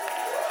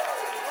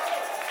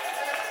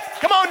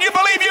 Come on, you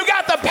believe you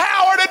got the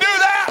power to do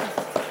that?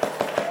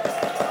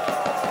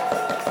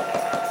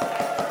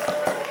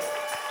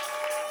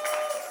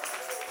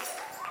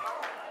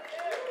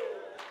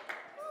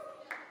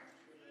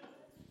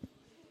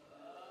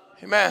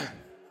 Amen.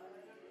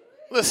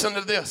 Listen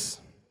to this.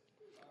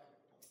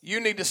 You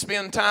need to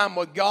spend time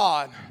with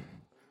God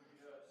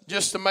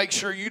just to make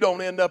sure you don't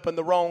end up in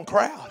the wrong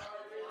crowd.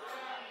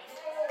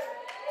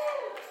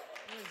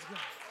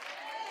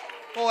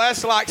 Well,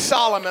 that's like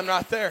Solomon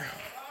right there.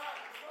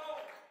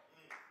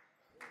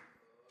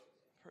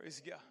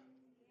 Praise God.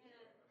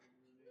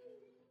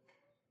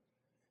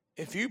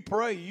 If you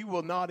pray, you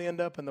will not end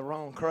up in the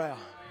wrong crowd.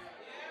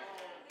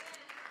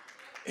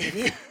 If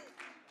you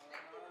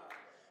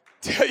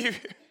tell you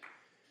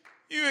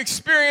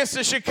experience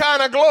the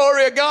Shekinah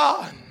glory of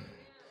God,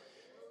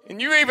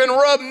 and you even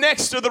rub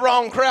next to the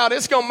wrong crowd,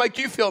 it's going to make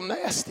you feel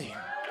nasty.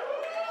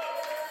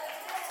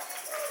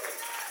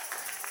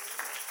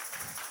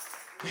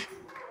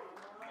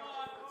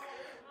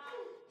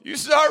 You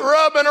start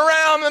rubbing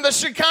around in the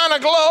Shekinah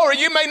glory.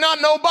 You may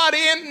not know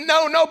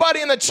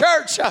nobody in the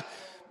church,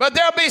 but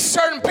there'll be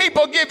certain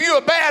people give you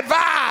a bad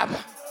vibe.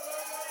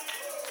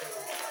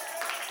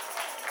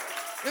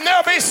 And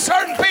there'll be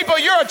certain people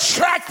you're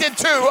attracted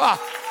to.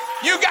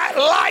 You got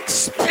like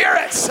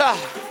spirits.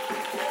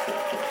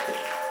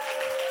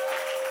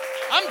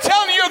 I'm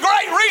telling you, a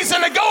great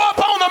reason to go up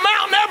on the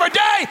mountain every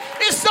day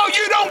is so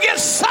you don't get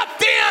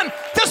sucked in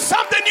to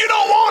something you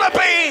don't want to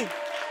be.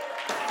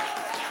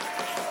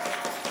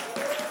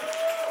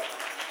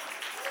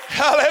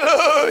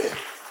 Hallelujah.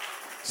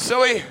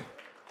 So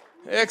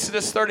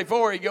Exodus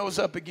 34, he goes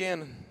up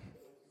again.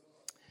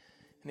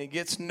 And he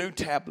gets new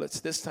tablets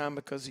this time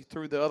because he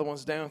threw the other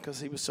ones down because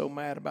he was so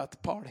mad about the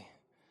party.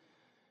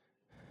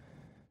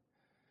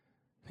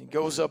 He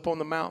goes up on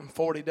the mountain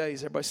 40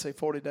 days. Everybody say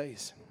 40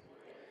 days.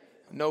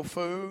 No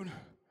food,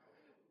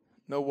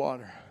 no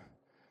water.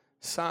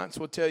 Science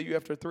will tell you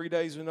after 3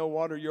 days with no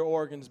water, your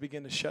organs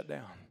begin to shut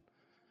down.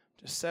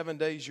 Just 7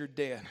 days, you're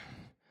dead.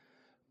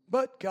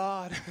 But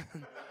God,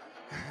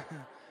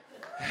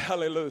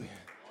 hallelujah,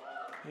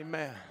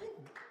 amen.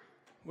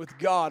 With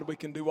God, we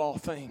can do all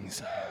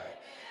things.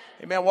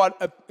 Amen.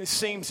 What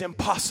seems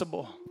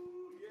impossible.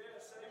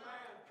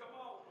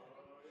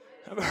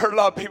 I've heard a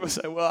lot of people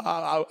say, well,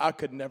 I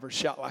could never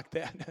shout like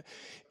that.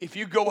 If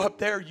you go up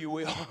there, you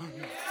will.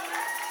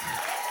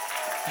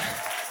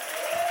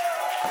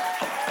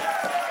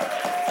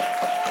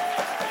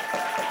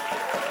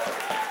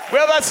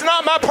 Well, that's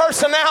not my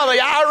personality.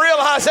 I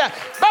realize that.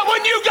 But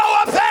when you go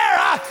up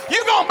there,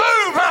 you're going to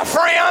move, my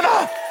friend.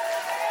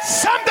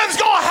 Something's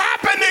going to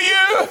happen to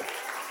you.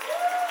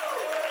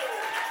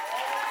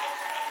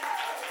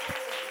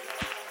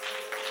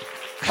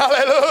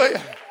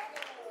 Hallelujah.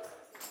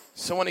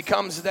 So when he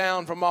comes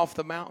down from off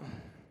the mountain,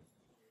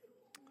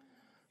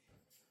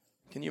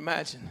 can you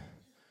imagine?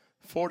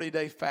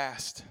 40-day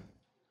fast.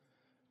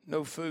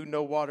 No food,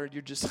 no water.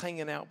 You're just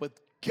hanging out with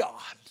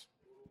God.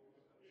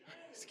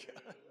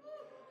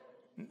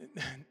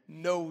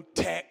 No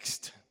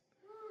text.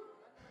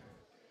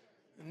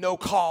 No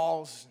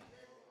calls.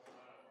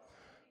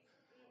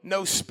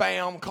 No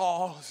spam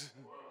calls.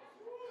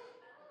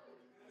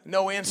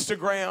 No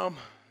Instagram.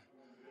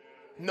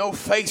 No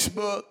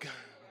Facebook.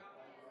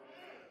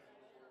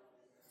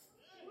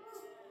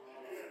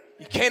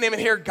 You can't even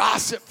hear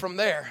gossip from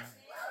there.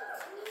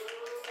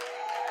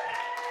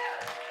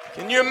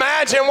 Can you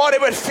imagine what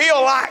it would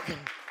feel like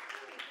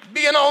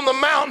being on the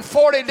mountain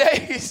 40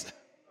 days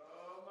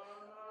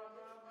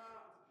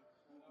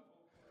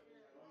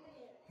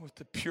with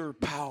the pure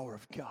power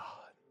of God?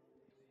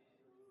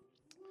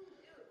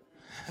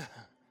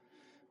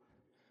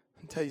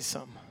 I'll tell you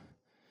something.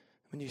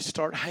 When you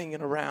start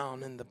hanging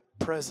around in the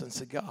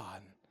presence of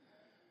God,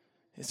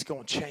 it's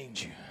going to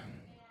change you.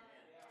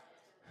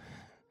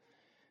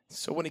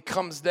 So when he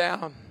comes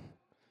down,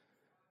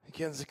 he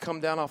begins to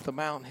come down off the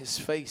mountain, his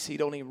face, he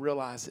don't even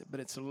realize it, but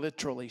it's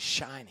literally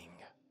shining.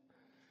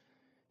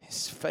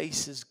 His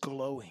face is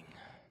glowing.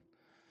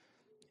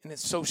 And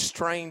it's so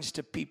strange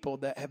to people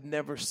that have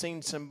never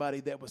seen somebody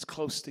that was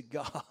close to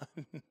God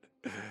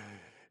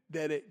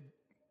that it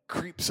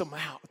creeps them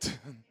out.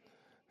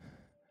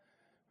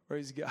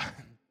 Praise God.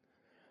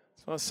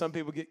 That's why some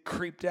people get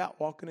creeped out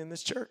walking in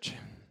this church.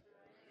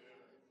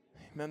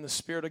 Amen. The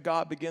Spirit of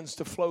God begins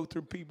to flow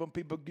through people, and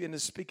people begin to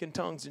speak in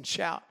tongues and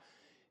shout.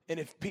 And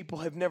if people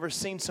have never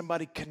seen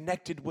somebody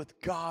connected with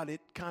God,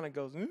 it kind of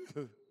goes,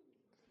 ooh.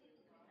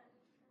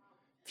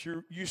 If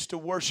you're used to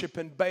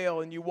worshiping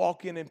Baal and you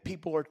walk in and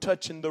people are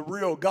touching the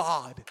real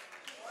God.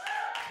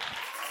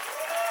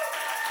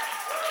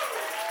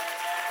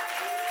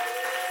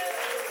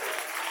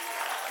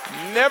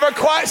 Never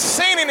quite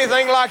seen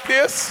anything like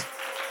this.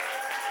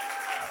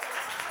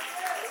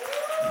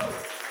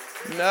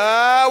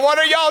 No, what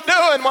are y'all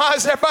doing? Why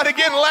is everybody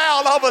getting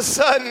loud all of a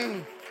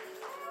sudden?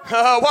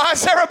 Why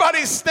is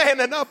everybody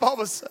standing up all of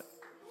a sudden?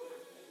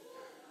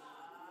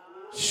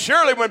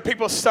 Surely when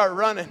people start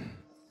running.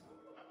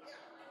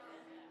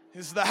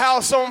 Is the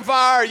house on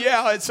fire?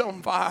 Yeah, it's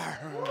on fire.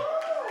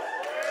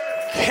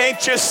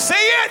 Can't you see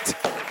it?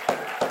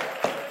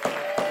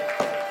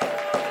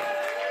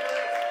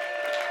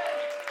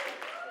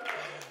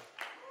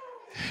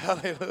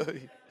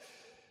 Hallelujah.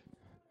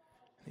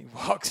 He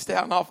walks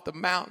down off the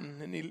mountain,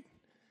 and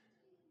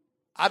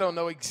I don't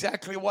know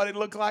exactly what it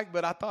looked like,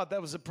 but I thought that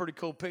was a pretty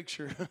cool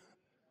picture.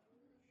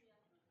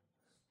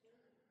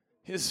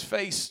 His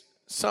face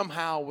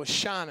somehow was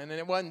shining, and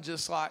it wasn't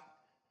just like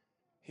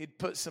he'd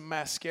put some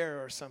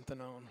mascara or something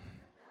on.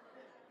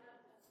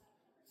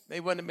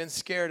 They wouldn't have been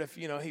scared if,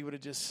 he would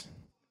have just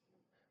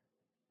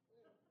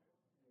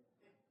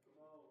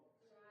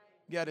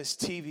got his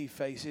TV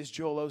face, his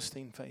Joel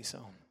Osteen face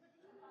on.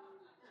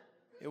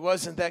 It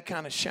wasn't that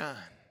kind of shine.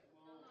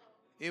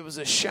 It was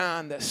a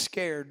shine that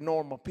scared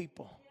normal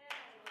people.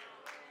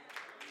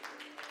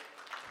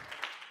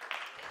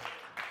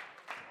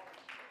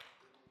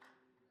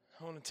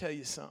 I want to tell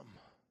you something.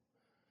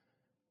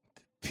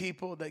 The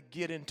people that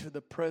get into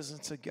the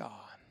presence of God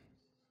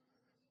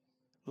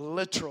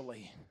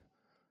literally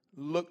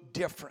look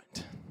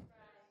different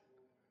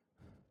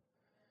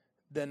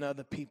than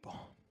other people.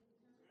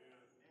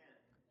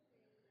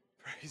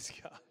 Praise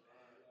God.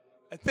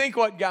 I think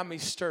what got me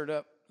stirred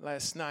up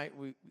last night,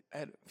 we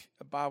had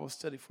a Bible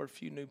study for a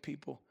few new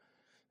people,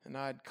 and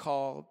I had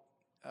called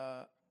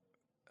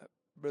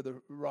Brother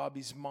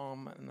Robbie's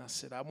mom, and I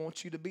said, I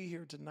want you to be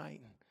here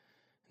tonight.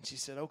 And she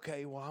said,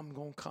 okay, well, I'm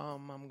going to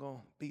come. I'm going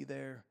to be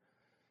there.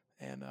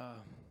 And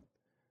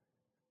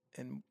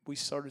we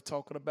started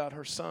talking about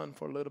her son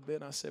for a little bit,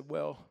 and I said,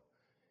 well,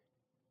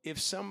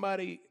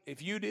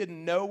 if you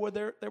didn't know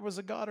whether there was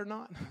a God or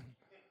not,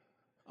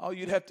 all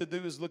you'd have to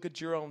do is look at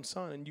your own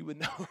son and you would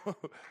know.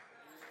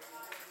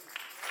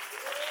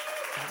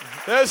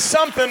 There's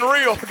something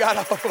real got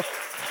over.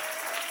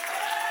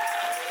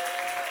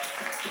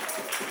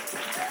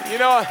 You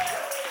know,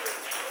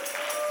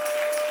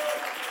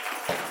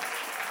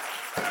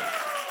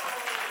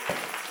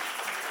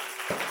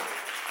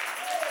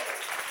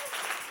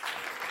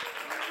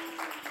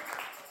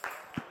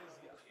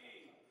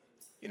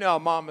 how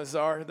mamas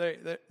are.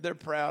 They're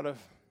proud of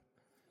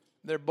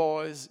their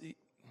boys.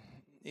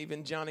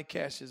 Even Johnny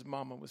Cash's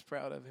mama was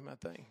proud of him, I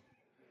think.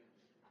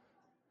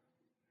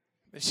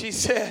 But she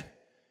said,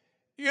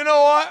 you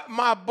know what?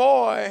 My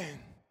boy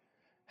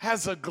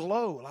has a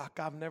glow like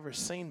I've never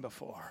seen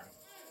before.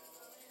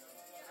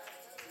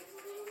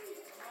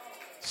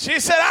 She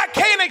said, I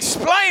can't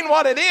explain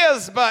what it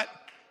is, but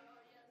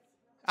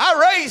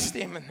I raised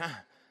him and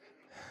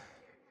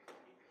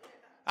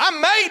I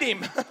made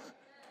him.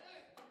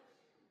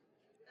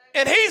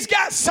 And he's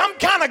got some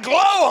kind of glow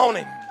on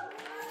him.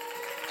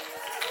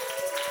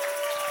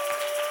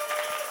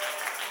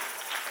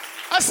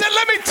 I said,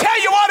 let me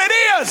tell you what it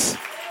is.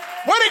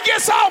 When he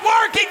gets off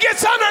work, he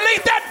gets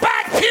underneath that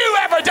back pew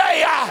every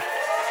day.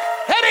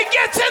 And he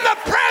gets in the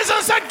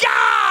presence of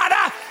God.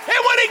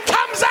 And when he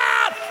comes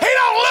out, he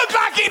don't look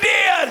like he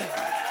did.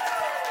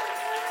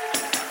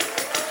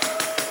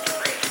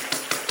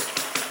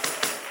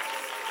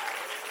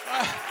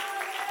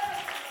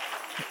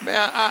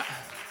 Man,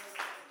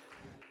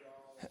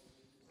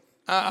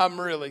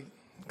 I'm really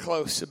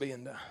close to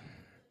being done.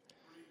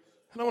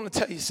 And I want to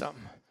tell you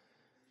something.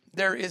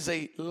 There is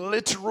a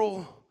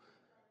literal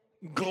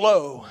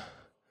glow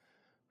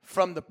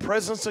from the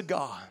presence of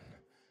God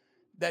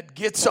that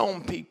gets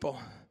on people,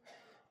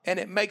 and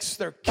it makes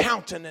their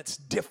countenance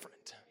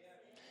different.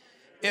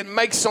 It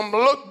makes them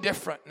look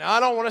different. Now, I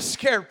don't want to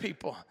scare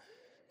people,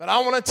 but I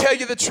want to tell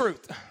you the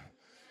truth.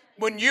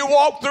 When you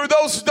walk through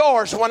those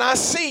doors, when I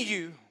see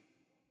you,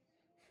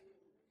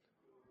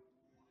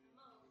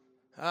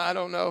 I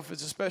don't know if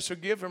it's a special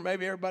gift or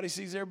maybe everybody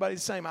sees everybody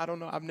the same. I don't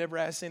know. I've never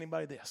asked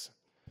anybody this.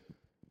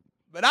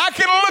 But I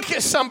can look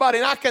at somebody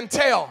and I can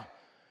tell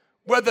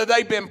whether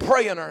they've been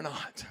praying or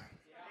not.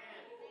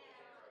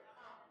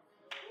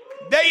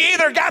 They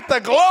either got the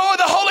glow of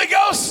the Holy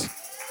Ghost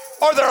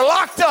or they're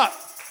locked up.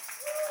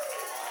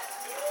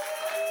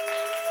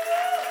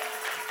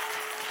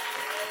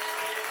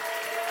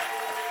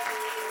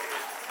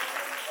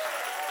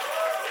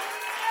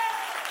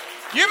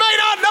 You may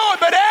not know it,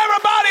 but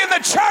everybody in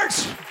the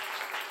church,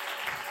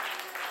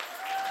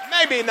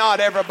 maybe not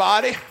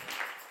everybody,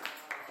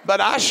 but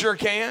I sure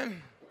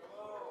can.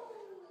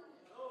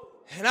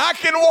 And I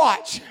can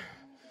watch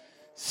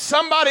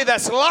somebody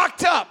that's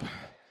locked up.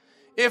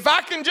 If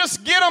I can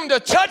just get them to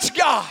touch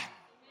God.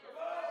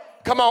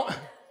 Come on.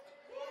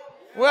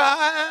 Well,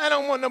 I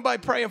don't want nobody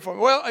praying for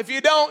me. Well, if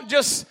you don't,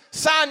 just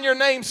sign your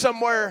name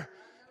somewhere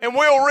and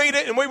we'll read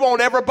it and we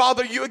won't ever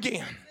bother you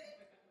again.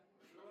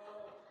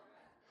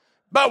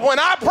 But when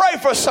I pray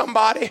for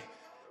somebody,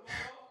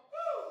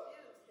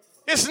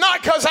 it's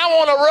not because I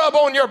want to rub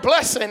on your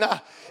blessing.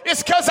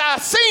 It's because I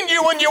seen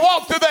you when you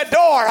walked through that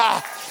door.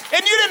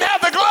 And you didn't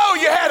have the glow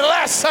you had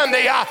last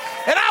Sunday.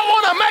 And I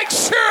want to make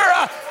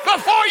sure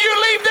before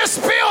you leave this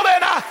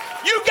building,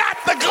 you got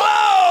the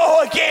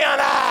glow again.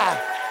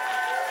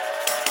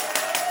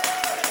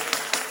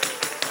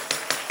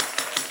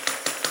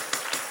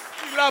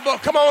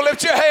 Come on,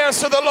 lift your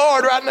hands to the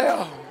Lord right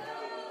now.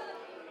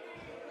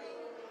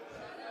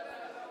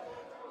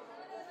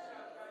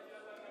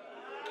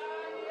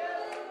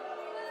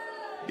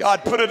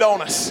 God, put it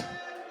on us.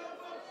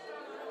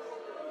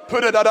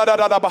 Put it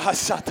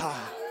bahasata.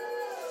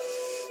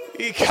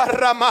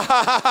 Ikarama.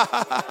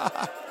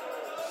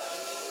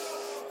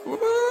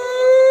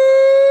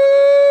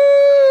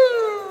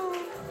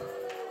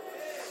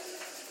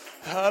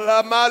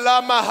 Halama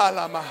lama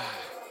halama.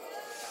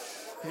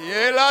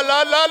 Yela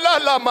la la la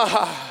lama.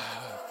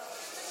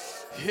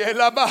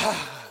 Yela ba.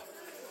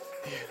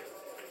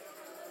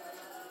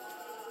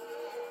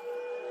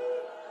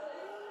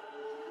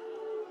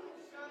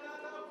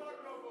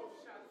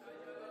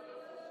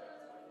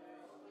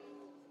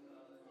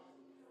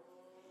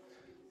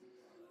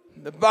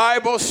 The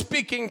Bible,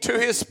 speaking to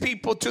his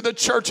people, to the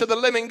church of the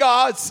living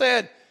God,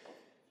 said,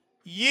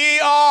 ye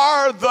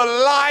are the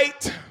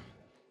light.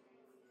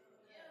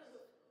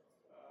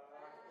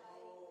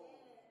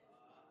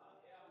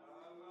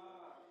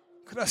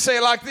 Could I say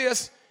it like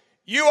this?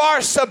 You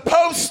are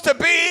supposed to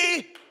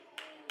be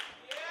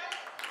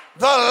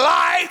the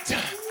light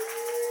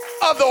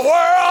of the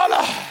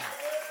world.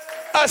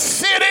 A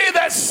city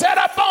that's set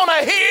up on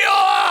a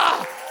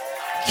hill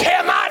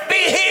cannot be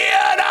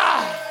hid.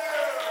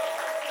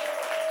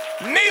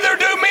 Neither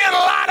do men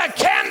light a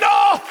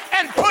candle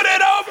and put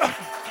it over.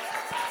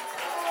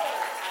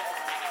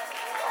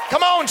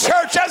 Come on,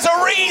 church, there's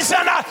a reason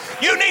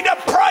you need to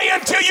pray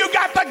until you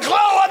got the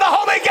glow of the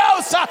Holy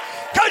Ghost,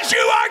 because you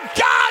are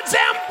God's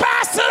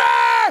ambassador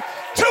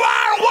to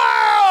our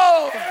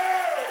world.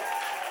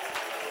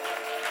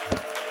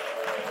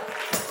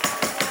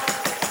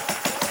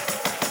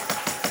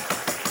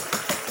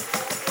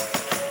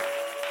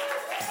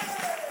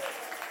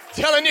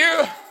 Telling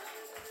you,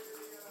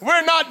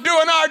 we're not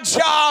doing our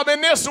job in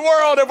this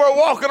world if we're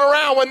walking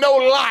around with no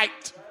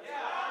light.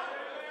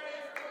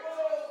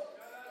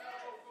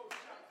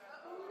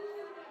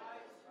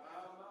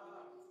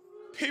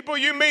 People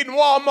you meet in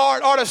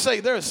Walmart ought to say,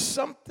 there's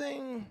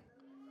something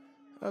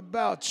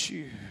about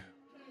you.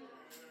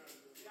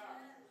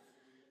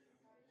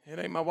 It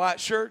ain't my white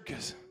shirt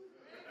because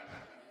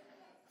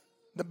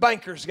the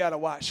banker's got a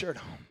white shirt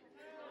on.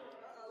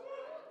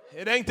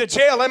 It ain't the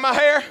gel in my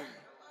hair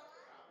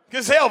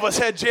because Elvis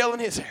had gel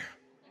in his hair.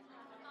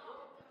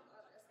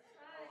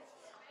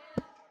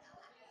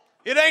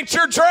 It ain't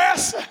your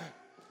dress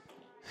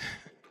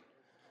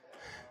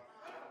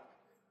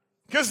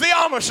because the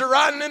Amish are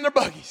riding in their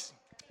buggies.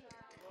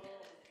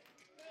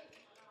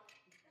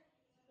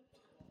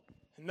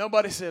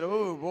 Nobody said,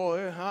 oh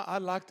boy,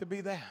 I'd like to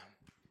be that.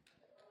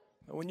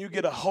 But when you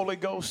get a Holy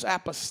Ghost,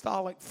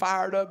 apostolic,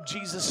 fired up,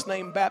 Jesus'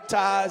 name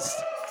baptized,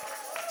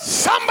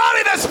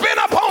 somebody that's been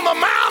up on the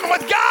mountain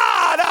with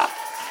God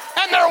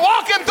and they're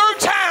walking through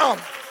town.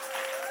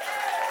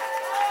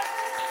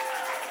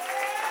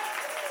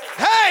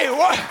 Hey,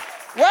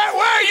 where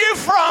are you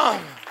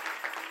from?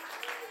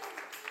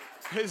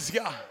 Praise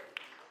God.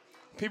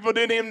 People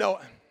didn't even know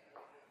it.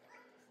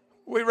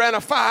 We ran a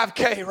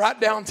 5K right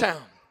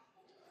downtown.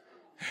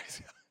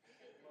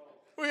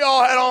 We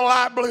all had on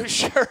light blue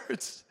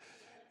shirts,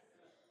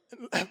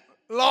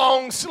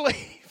 long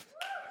sleeve,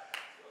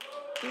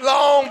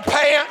 long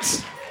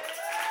pants,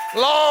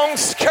 long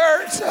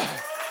skirts.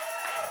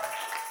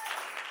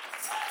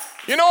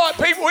 You know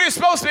what, people? We were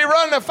supposed to be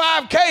running a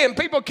 5K, and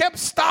people kept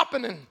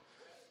stopping and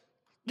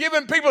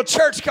giving people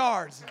church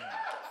cards.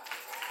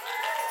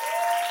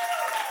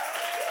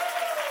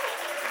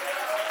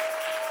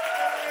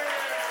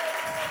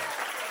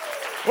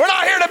 We're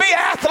not here to be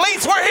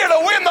athletes. We're here to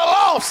win the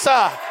lost.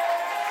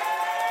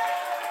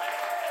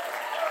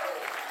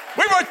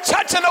 We were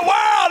touching the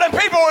world and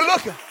people were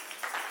looking.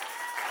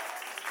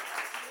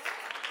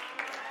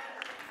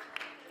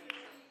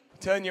 I'm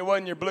telling you, it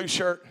wasn't your blue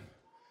shirt.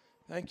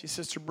 Thank you,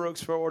 Sister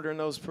Brooks, for ordering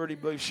those pretty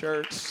blue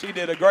shirts. She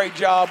did a great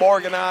job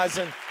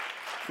organizing.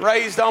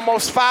 Raised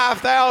almost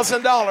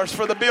 $5,000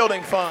 for the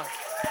building fund.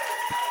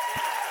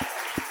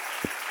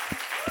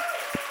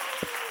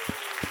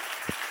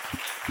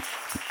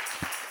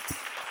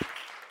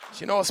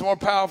 You know what's more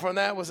powerful than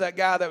that was that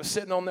guy that was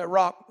sitting on that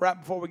rock right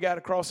before we got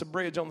across the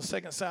bridge on the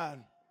second side.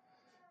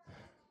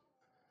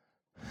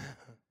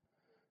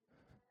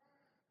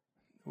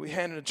 We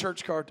handed a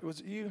church card.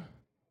 Was it you?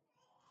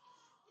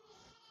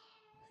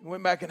 We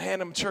went back and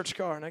handed him a church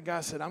card, and that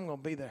guy said, I'm going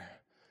to be there.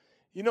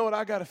 You know what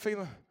I got a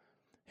feeling?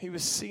 He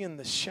was seeing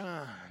the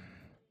shine.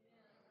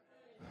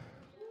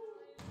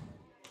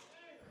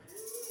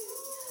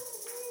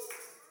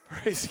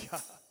 Praise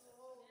God.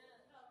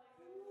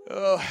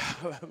 Oh,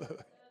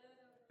 hallelujah.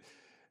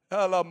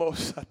 I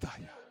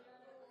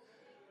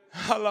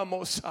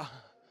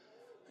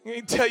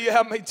can't tell you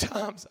how many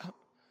times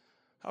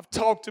I've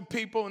talked to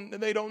people and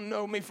they don't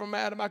know me from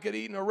Adam. I could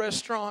eat in a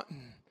restaurant and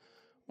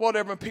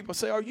whatever, and people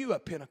say, are you a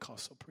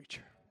Pentecostal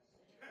preacher?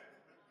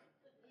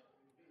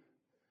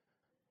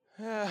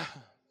 Yeah,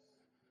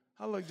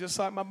 I look just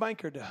like my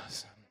banker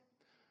does.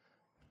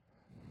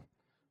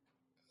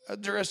 I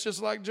dress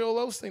just like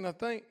Joel Osteen, I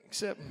think,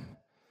 except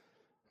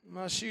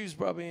my shoes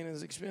probably ain't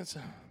as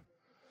expensive.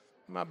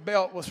 My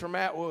belt was from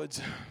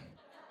Atwood's.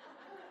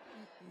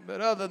 But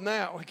other than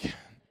that, we can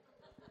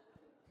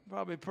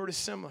probably pretty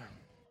similar.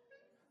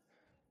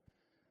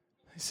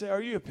 They say,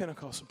 are you a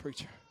Pentecostal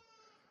preacher?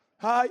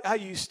 I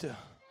used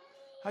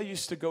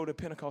to go to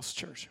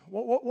Pentecostal church.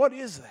 What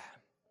is that?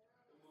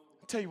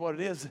 I'll tell you what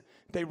it is.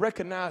 They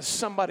recognize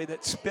somebody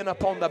that's been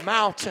up on the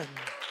mountain.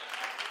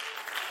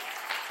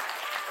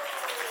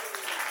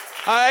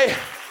 I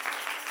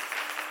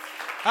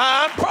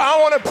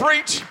want to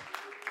preach.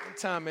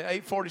 Time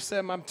at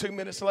 8:47. I'm 2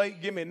 minutes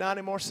late. Give me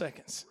 90 more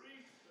seconds,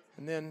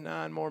 and then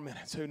 9 more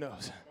minutes. Who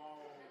knows?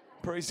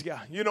 Praise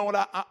God. You know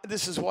what?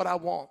 This is what I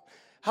want.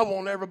 I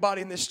want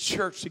everybody in this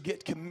church to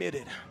get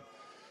committed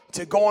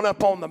to going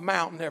up on the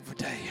mountain every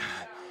day.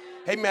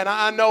 Amen.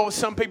 I know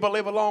some people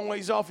live a long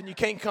ways off, and you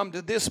can't come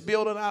to this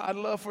building. I'd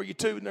love for you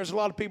to. And there's a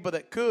lot of people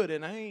that could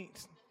and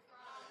ain't.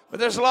 But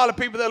there's a lot of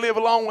people that live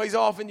a long ways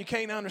off, and you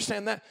can't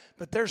understand that.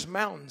 But there's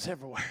mountains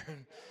everywhere.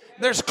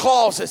 There's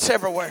closets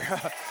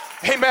everywhere.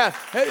 Amen.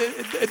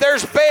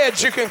 There's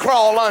beds you can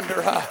crawl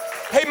under.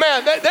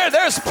 Amen.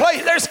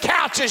 There's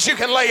couches you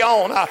can lay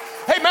on.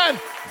 Amen.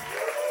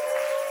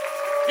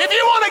 If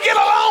you want to get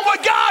along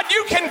with God,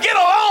 you can get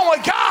along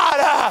with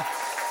God.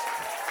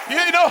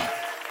 You know,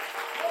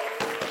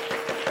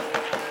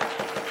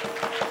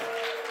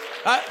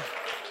 I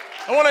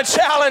want to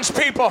challenge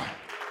people.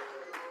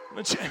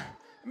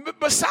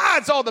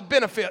 Besides all the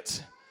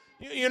benefits,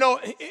 you know,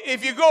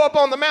 if you go up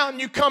on the mountain,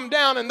 you come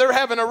down and they're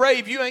having a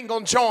rave, you ain't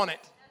going to join it.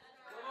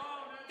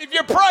 If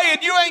you're praying,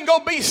 you ain't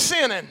going to be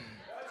sinning.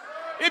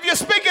 If you're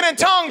speaking in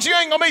tongues, you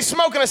ain't going to be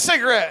smoking a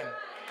cigarette.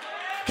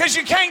 Because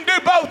you can't do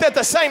both at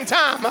the same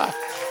time.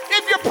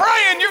 If you're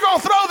praying, you're going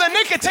to throw the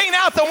nicotine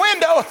out the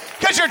window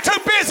because you're too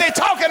busy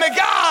talking to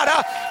God.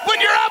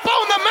 When you're up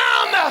on the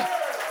mountain,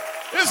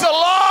 there's a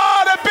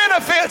lot of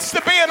benefits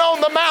to being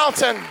on the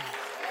mountain.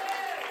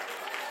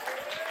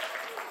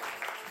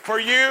 For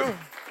you,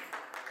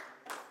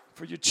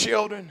 for your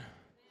children,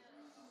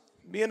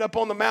 being up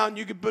on the mountain,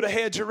 you could put a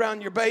hedge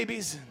around your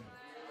babies.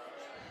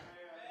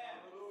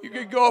 You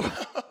could go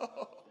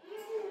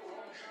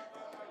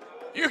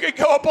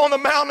up on the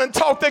mountain and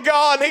talk to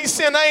God, and He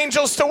send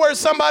angels to where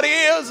somebody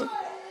is,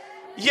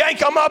 yank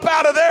them up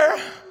out of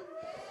there.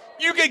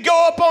 You could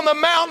go up on the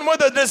mountain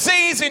with a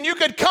disease, and you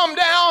could come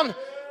down.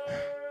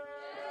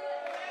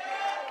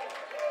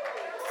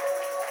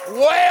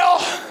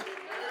 Well,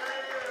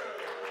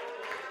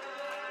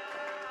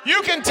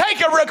 you can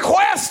take a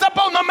request up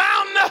on the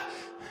mountain.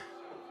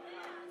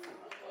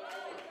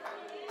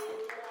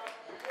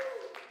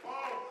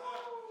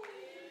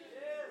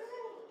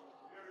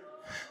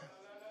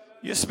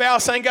 Your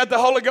spouse ain't got the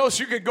Holy Ghost,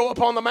 you could go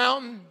up on the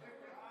mountain.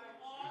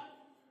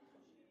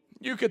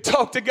 You could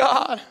talk to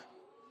God.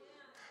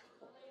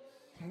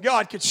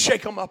 God could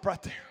shake them up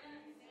right there.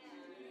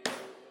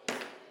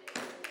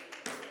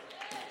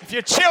 If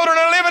your children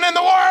are living in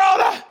the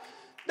world,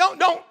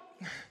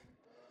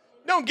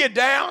 don't get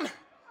down.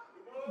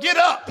 Get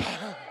up.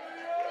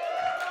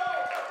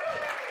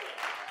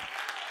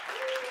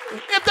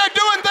 If they're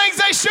doing things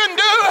they shouldn't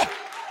do,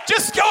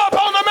 just go up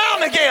on the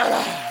mountain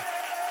again.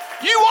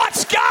 You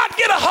watch God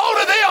get a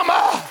hold of them.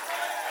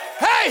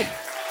 Hey.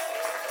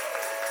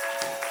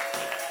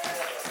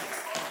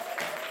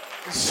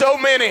 So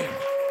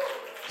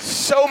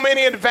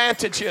many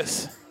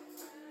advantages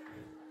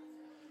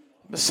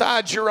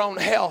besides your own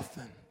health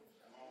and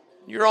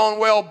your own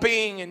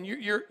well-being and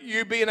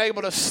you being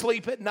able to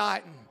sleep at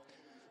night and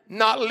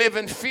not live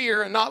in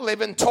fear and not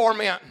live in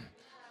torment.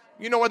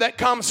 You know where that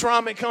comes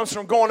from? It comes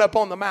from going up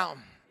on the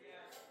mountain.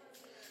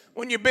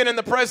 When you've been in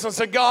the presence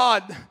of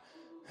God,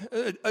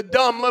 a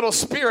dumb little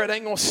spirit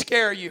ain't going to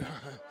scare you.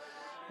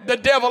 The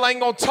devil ain't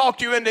going to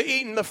talk you into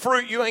eating the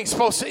fruit you ain't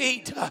supposed to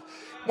eat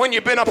when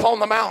you've been up on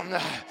the mountain.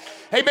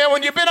 Amen.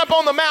 When you've been up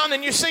on the mountain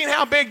and you've seen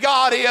how big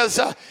God is,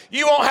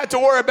 you won't have to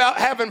worry about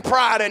having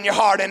pride in your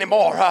heart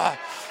anymore.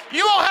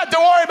 You won't have to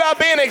worry about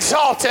being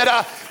exalted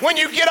when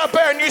you get up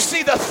there and you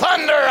see the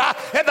thunder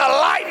and the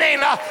lightning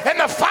and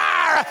the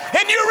fire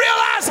and you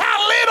realize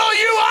how little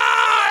you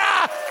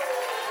are.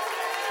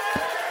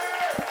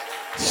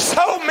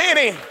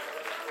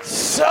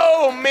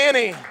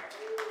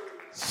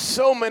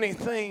 So many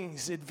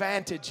things,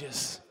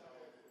 advantages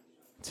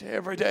to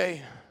every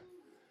day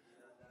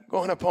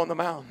going up on the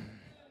mountain.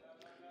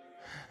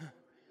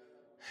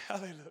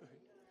 Hallelujah.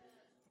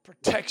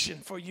 Protection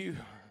for you.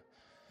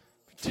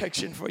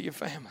 Protection for your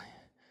family.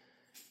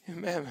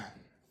 Amen.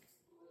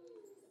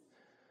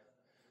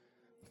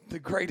 The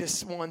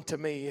greatest one to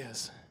me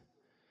is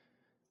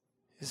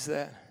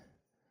that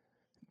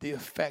the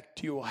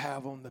effect you will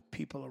have on the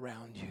people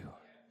around you.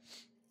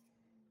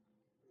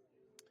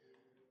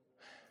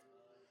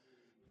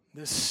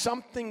 There's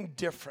something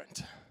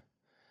different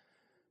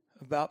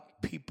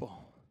about people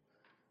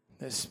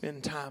that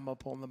spend time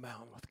up on the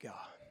mountain with God.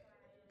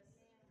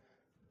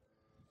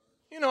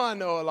 You know, I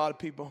know a lot of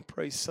people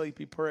pray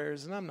sleepy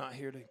prayers, and I'm not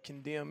here to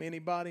condemn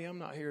anybody. I'm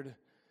not here to,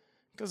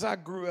 because I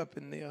grew up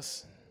in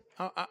this.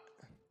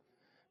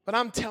 But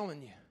I'm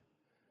telling you,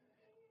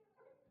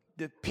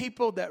 the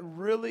people that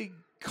really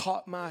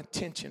caught my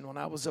attention when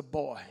I was a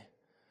boy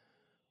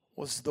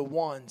was the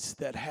ones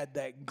that had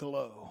that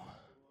glow.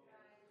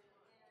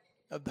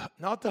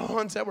 Not the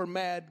ones that were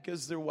mad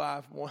because their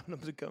wife wanted them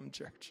to come to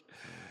church,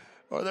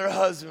 or their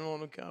husband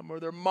wanted to come,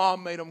 or their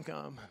mom made them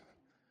come.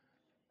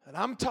 And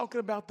I'm talking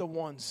about the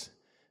ones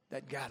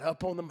that got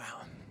up on the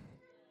mountain.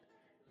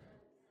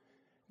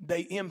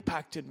 They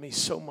impacted me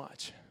so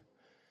much.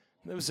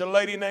 There was a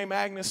lady named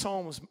Agnes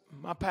Holmes,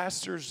 my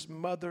pastor's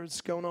mother,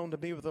 that's going on to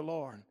be with the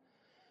Lord.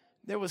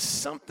 There was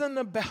something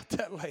about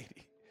that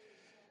lady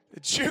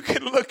that you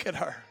could look at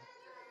her.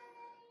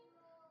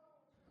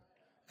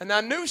 And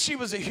I knew she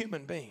was a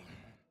human being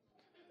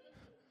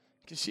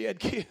because she had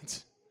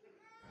kids.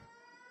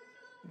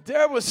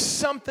 There was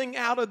something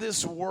out of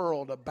this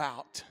world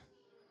about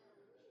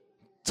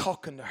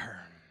talking to her.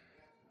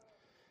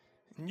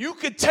 And you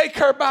could take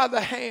her by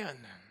the hand.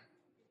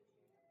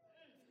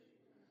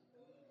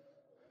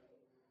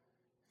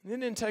 And it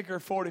didn't take her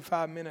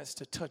 45 minutes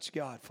to touch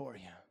God for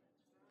you.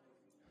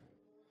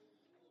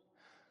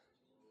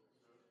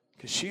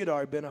 Because she had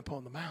already been up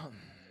on the mountain.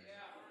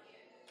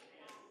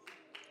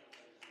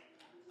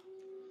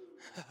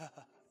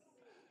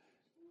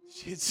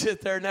 She'd sit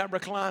there in that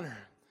recliner.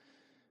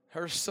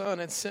 Her son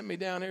had sent me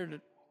down here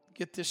to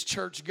get this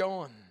church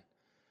going.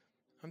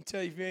 I'm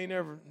telling you, if you ain't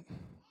ever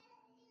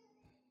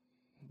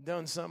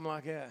done something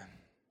like that,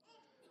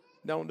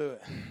 don't do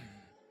it.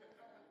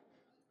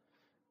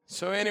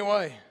 So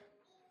anyway,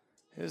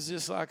 it was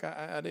just like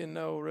I didn't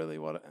know really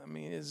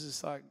it's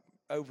just like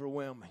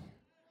overwhelming.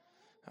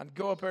 I'd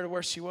go up there to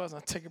where she was,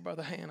 and I'd take her by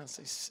the hand, and I'd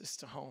say,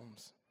 Sister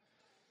Holmes,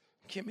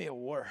 give me a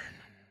word.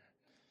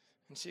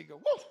 And she'd go,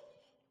 whoa.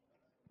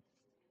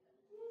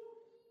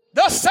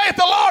 Thus saith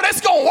the Lord,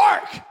 it's going to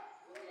work.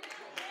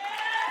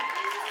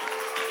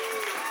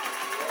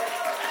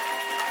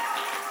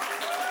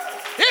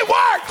 It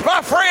worked,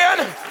 my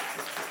friend.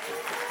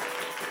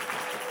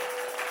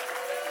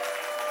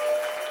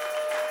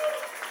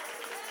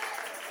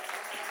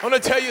 I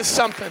want to tell you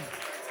something.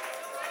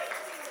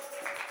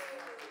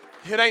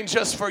 It ain't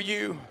just for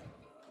you.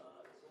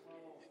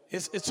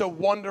 It's a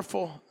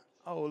wonderful,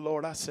 oh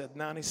Lord, I said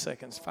 90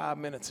 seconds 5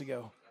 minutes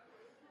ago.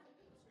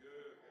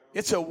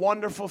 It's a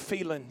wonderful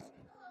feeling.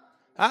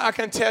 I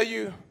can tell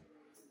you,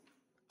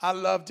 I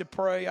love to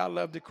pray. I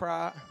love to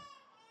cry.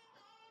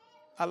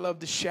 I love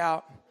to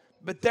shout.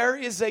 But there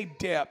is a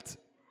depth,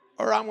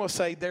 or I'm going to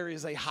say there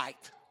is a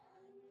height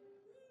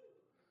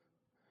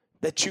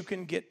that you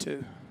can get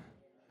to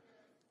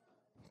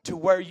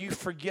where you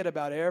forget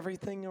about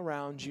everything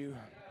around you.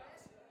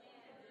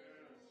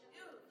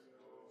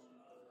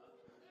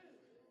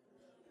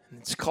 And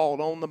it's called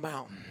On the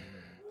Mountain.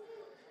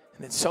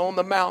 And it's on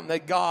the mountain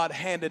that God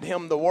handed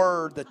him the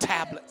word, the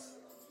tablets.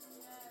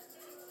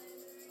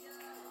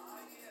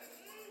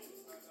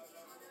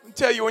 I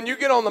tell you, when you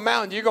get on the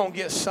mountain, you're going to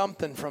get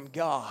something from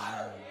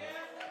God.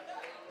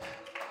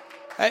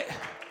 Hey.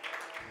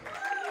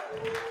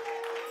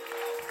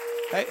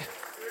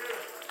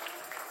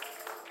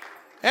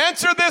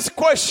 Answer this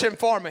question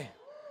for me.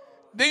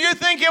 Do you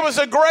think it was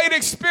a great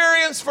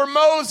experience for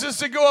Moses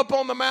to go up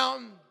on the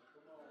mountain?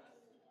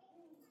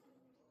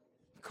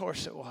 Of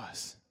course it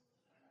was.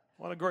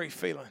 What a great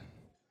feeling.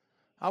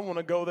 I want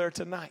to go there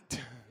tonight.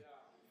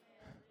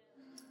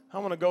 I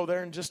want to go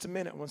there in just a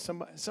minute when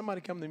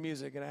somebody come to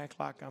music and act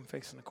like I'm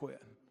fixing to quit.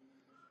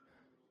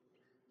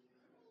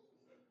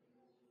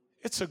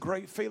 It's a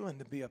great feeling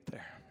to be up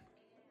there.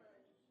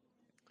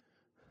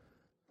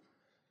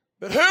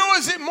 But who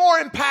is it more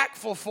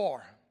impactful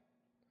for?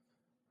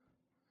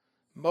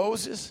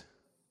 Moses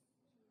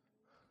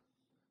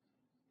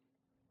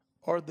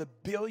or the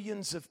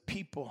billions of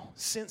people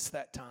since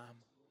that time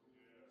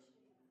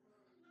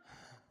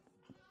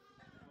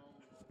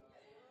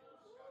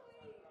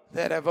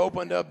that have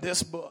opened up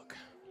this book?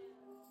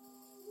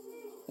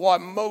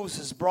 What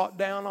Moses brought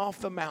down off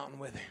the mountain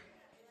with him.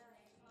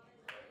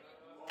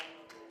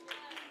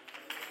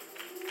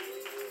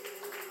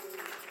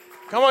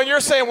 Come on, you're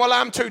saying, well,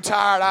 I'm too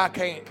tired, I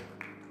can't.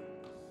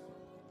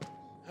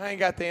 I ain't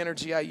got the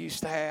energy I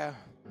used to have.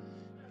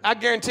 I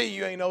guarantee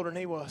you ain't older than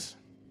he was.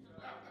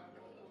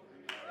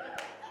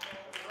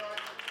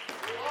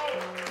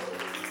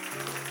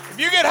 If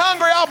you get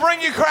hungry, I'll bring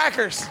you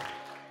crackers.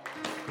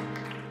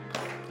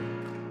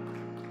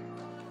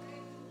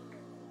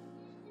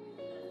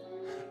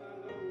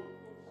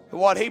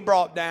 What he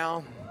brought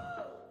down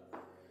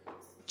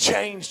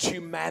changed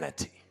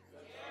humanity.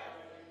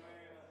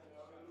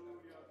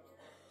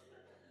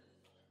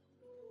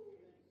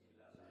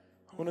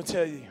 I want to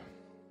tell you,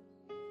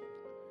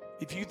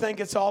 if you think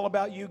it's all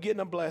about you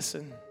getting a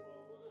blessing,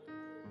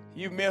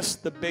 you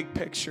missed the big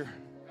picture.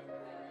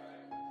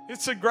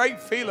 It's a great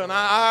feeling.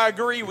 I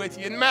agree with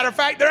you. As a matter of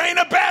fact, there ain't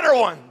a better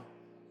one.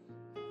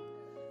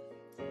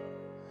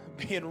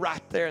 Being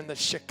right there in the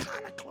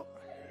Shekinah glory.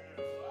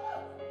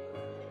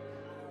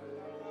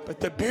 But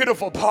the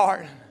beautiful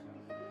part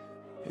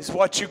is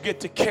what you get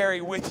to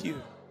carry with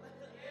you.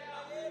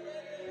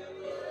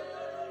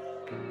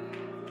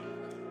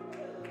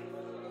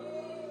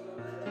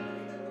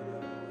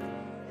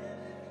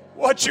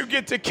 What you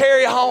get to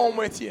carry home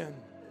with you and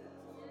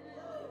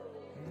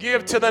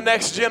give to the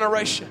next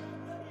generation.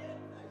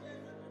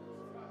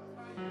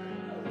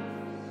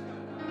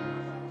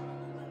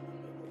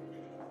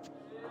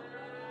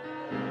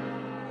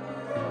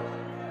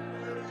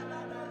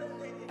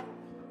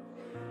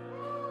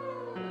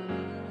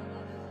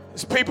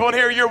 There's people in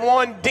here, you're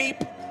one deep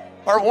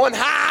or one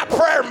high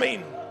prayer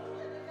meeting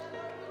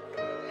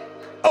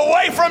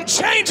away from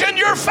changing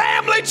your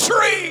family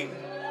tree.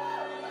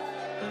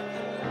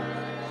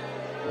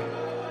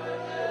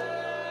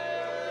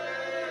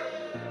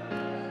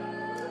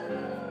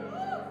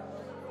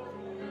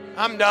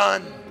 I'm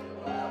done.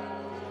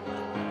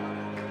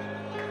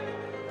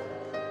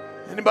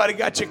 Anybody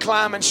got your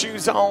climbing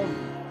shoes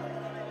on?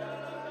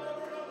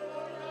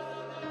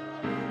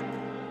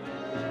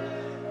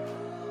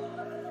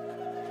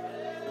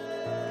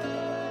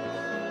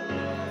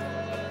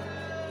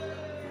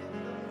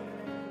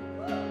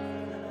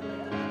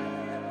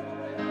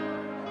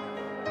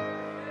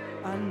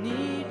 I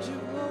need your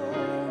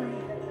glory.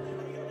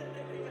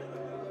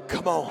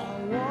 Come on.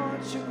 I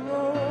want your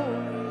glory.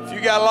 If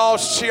you got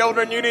lost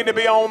children, you need to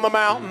be on the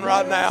mountain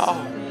right now.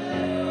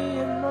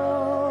 And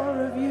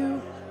more of you.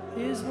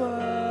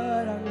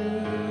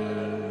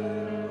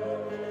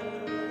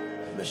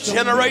 the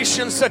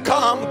generations to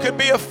come could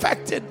be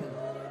affected.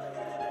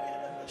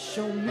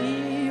 Show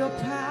me your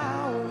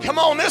power. Come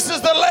on, this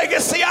is the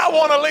legacy I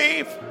want to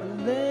leave.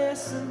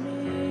 Less of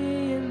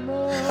me and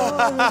more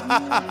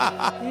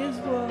of you is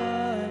what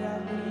I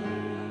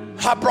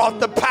need. I brought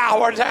the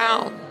power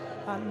down.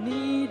 I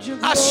need your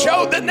I glory.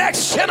 showed the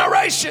next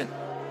generation.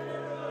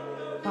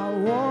 I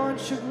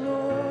want your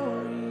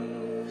glory.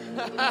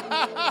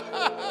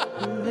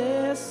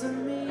 Less of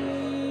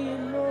me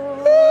and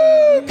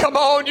more. Come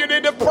on, you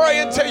need to pray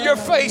until your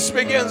face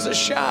begins to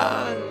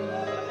shine.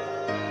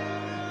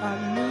 I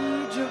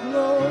need your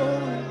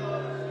glory.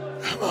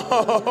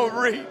 Oh,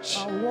 reach,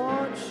 I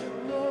want your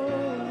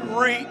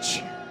glory.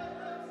 reach,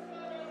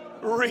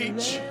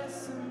 reach,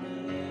 Less of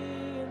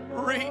me and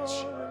more.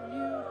 reach.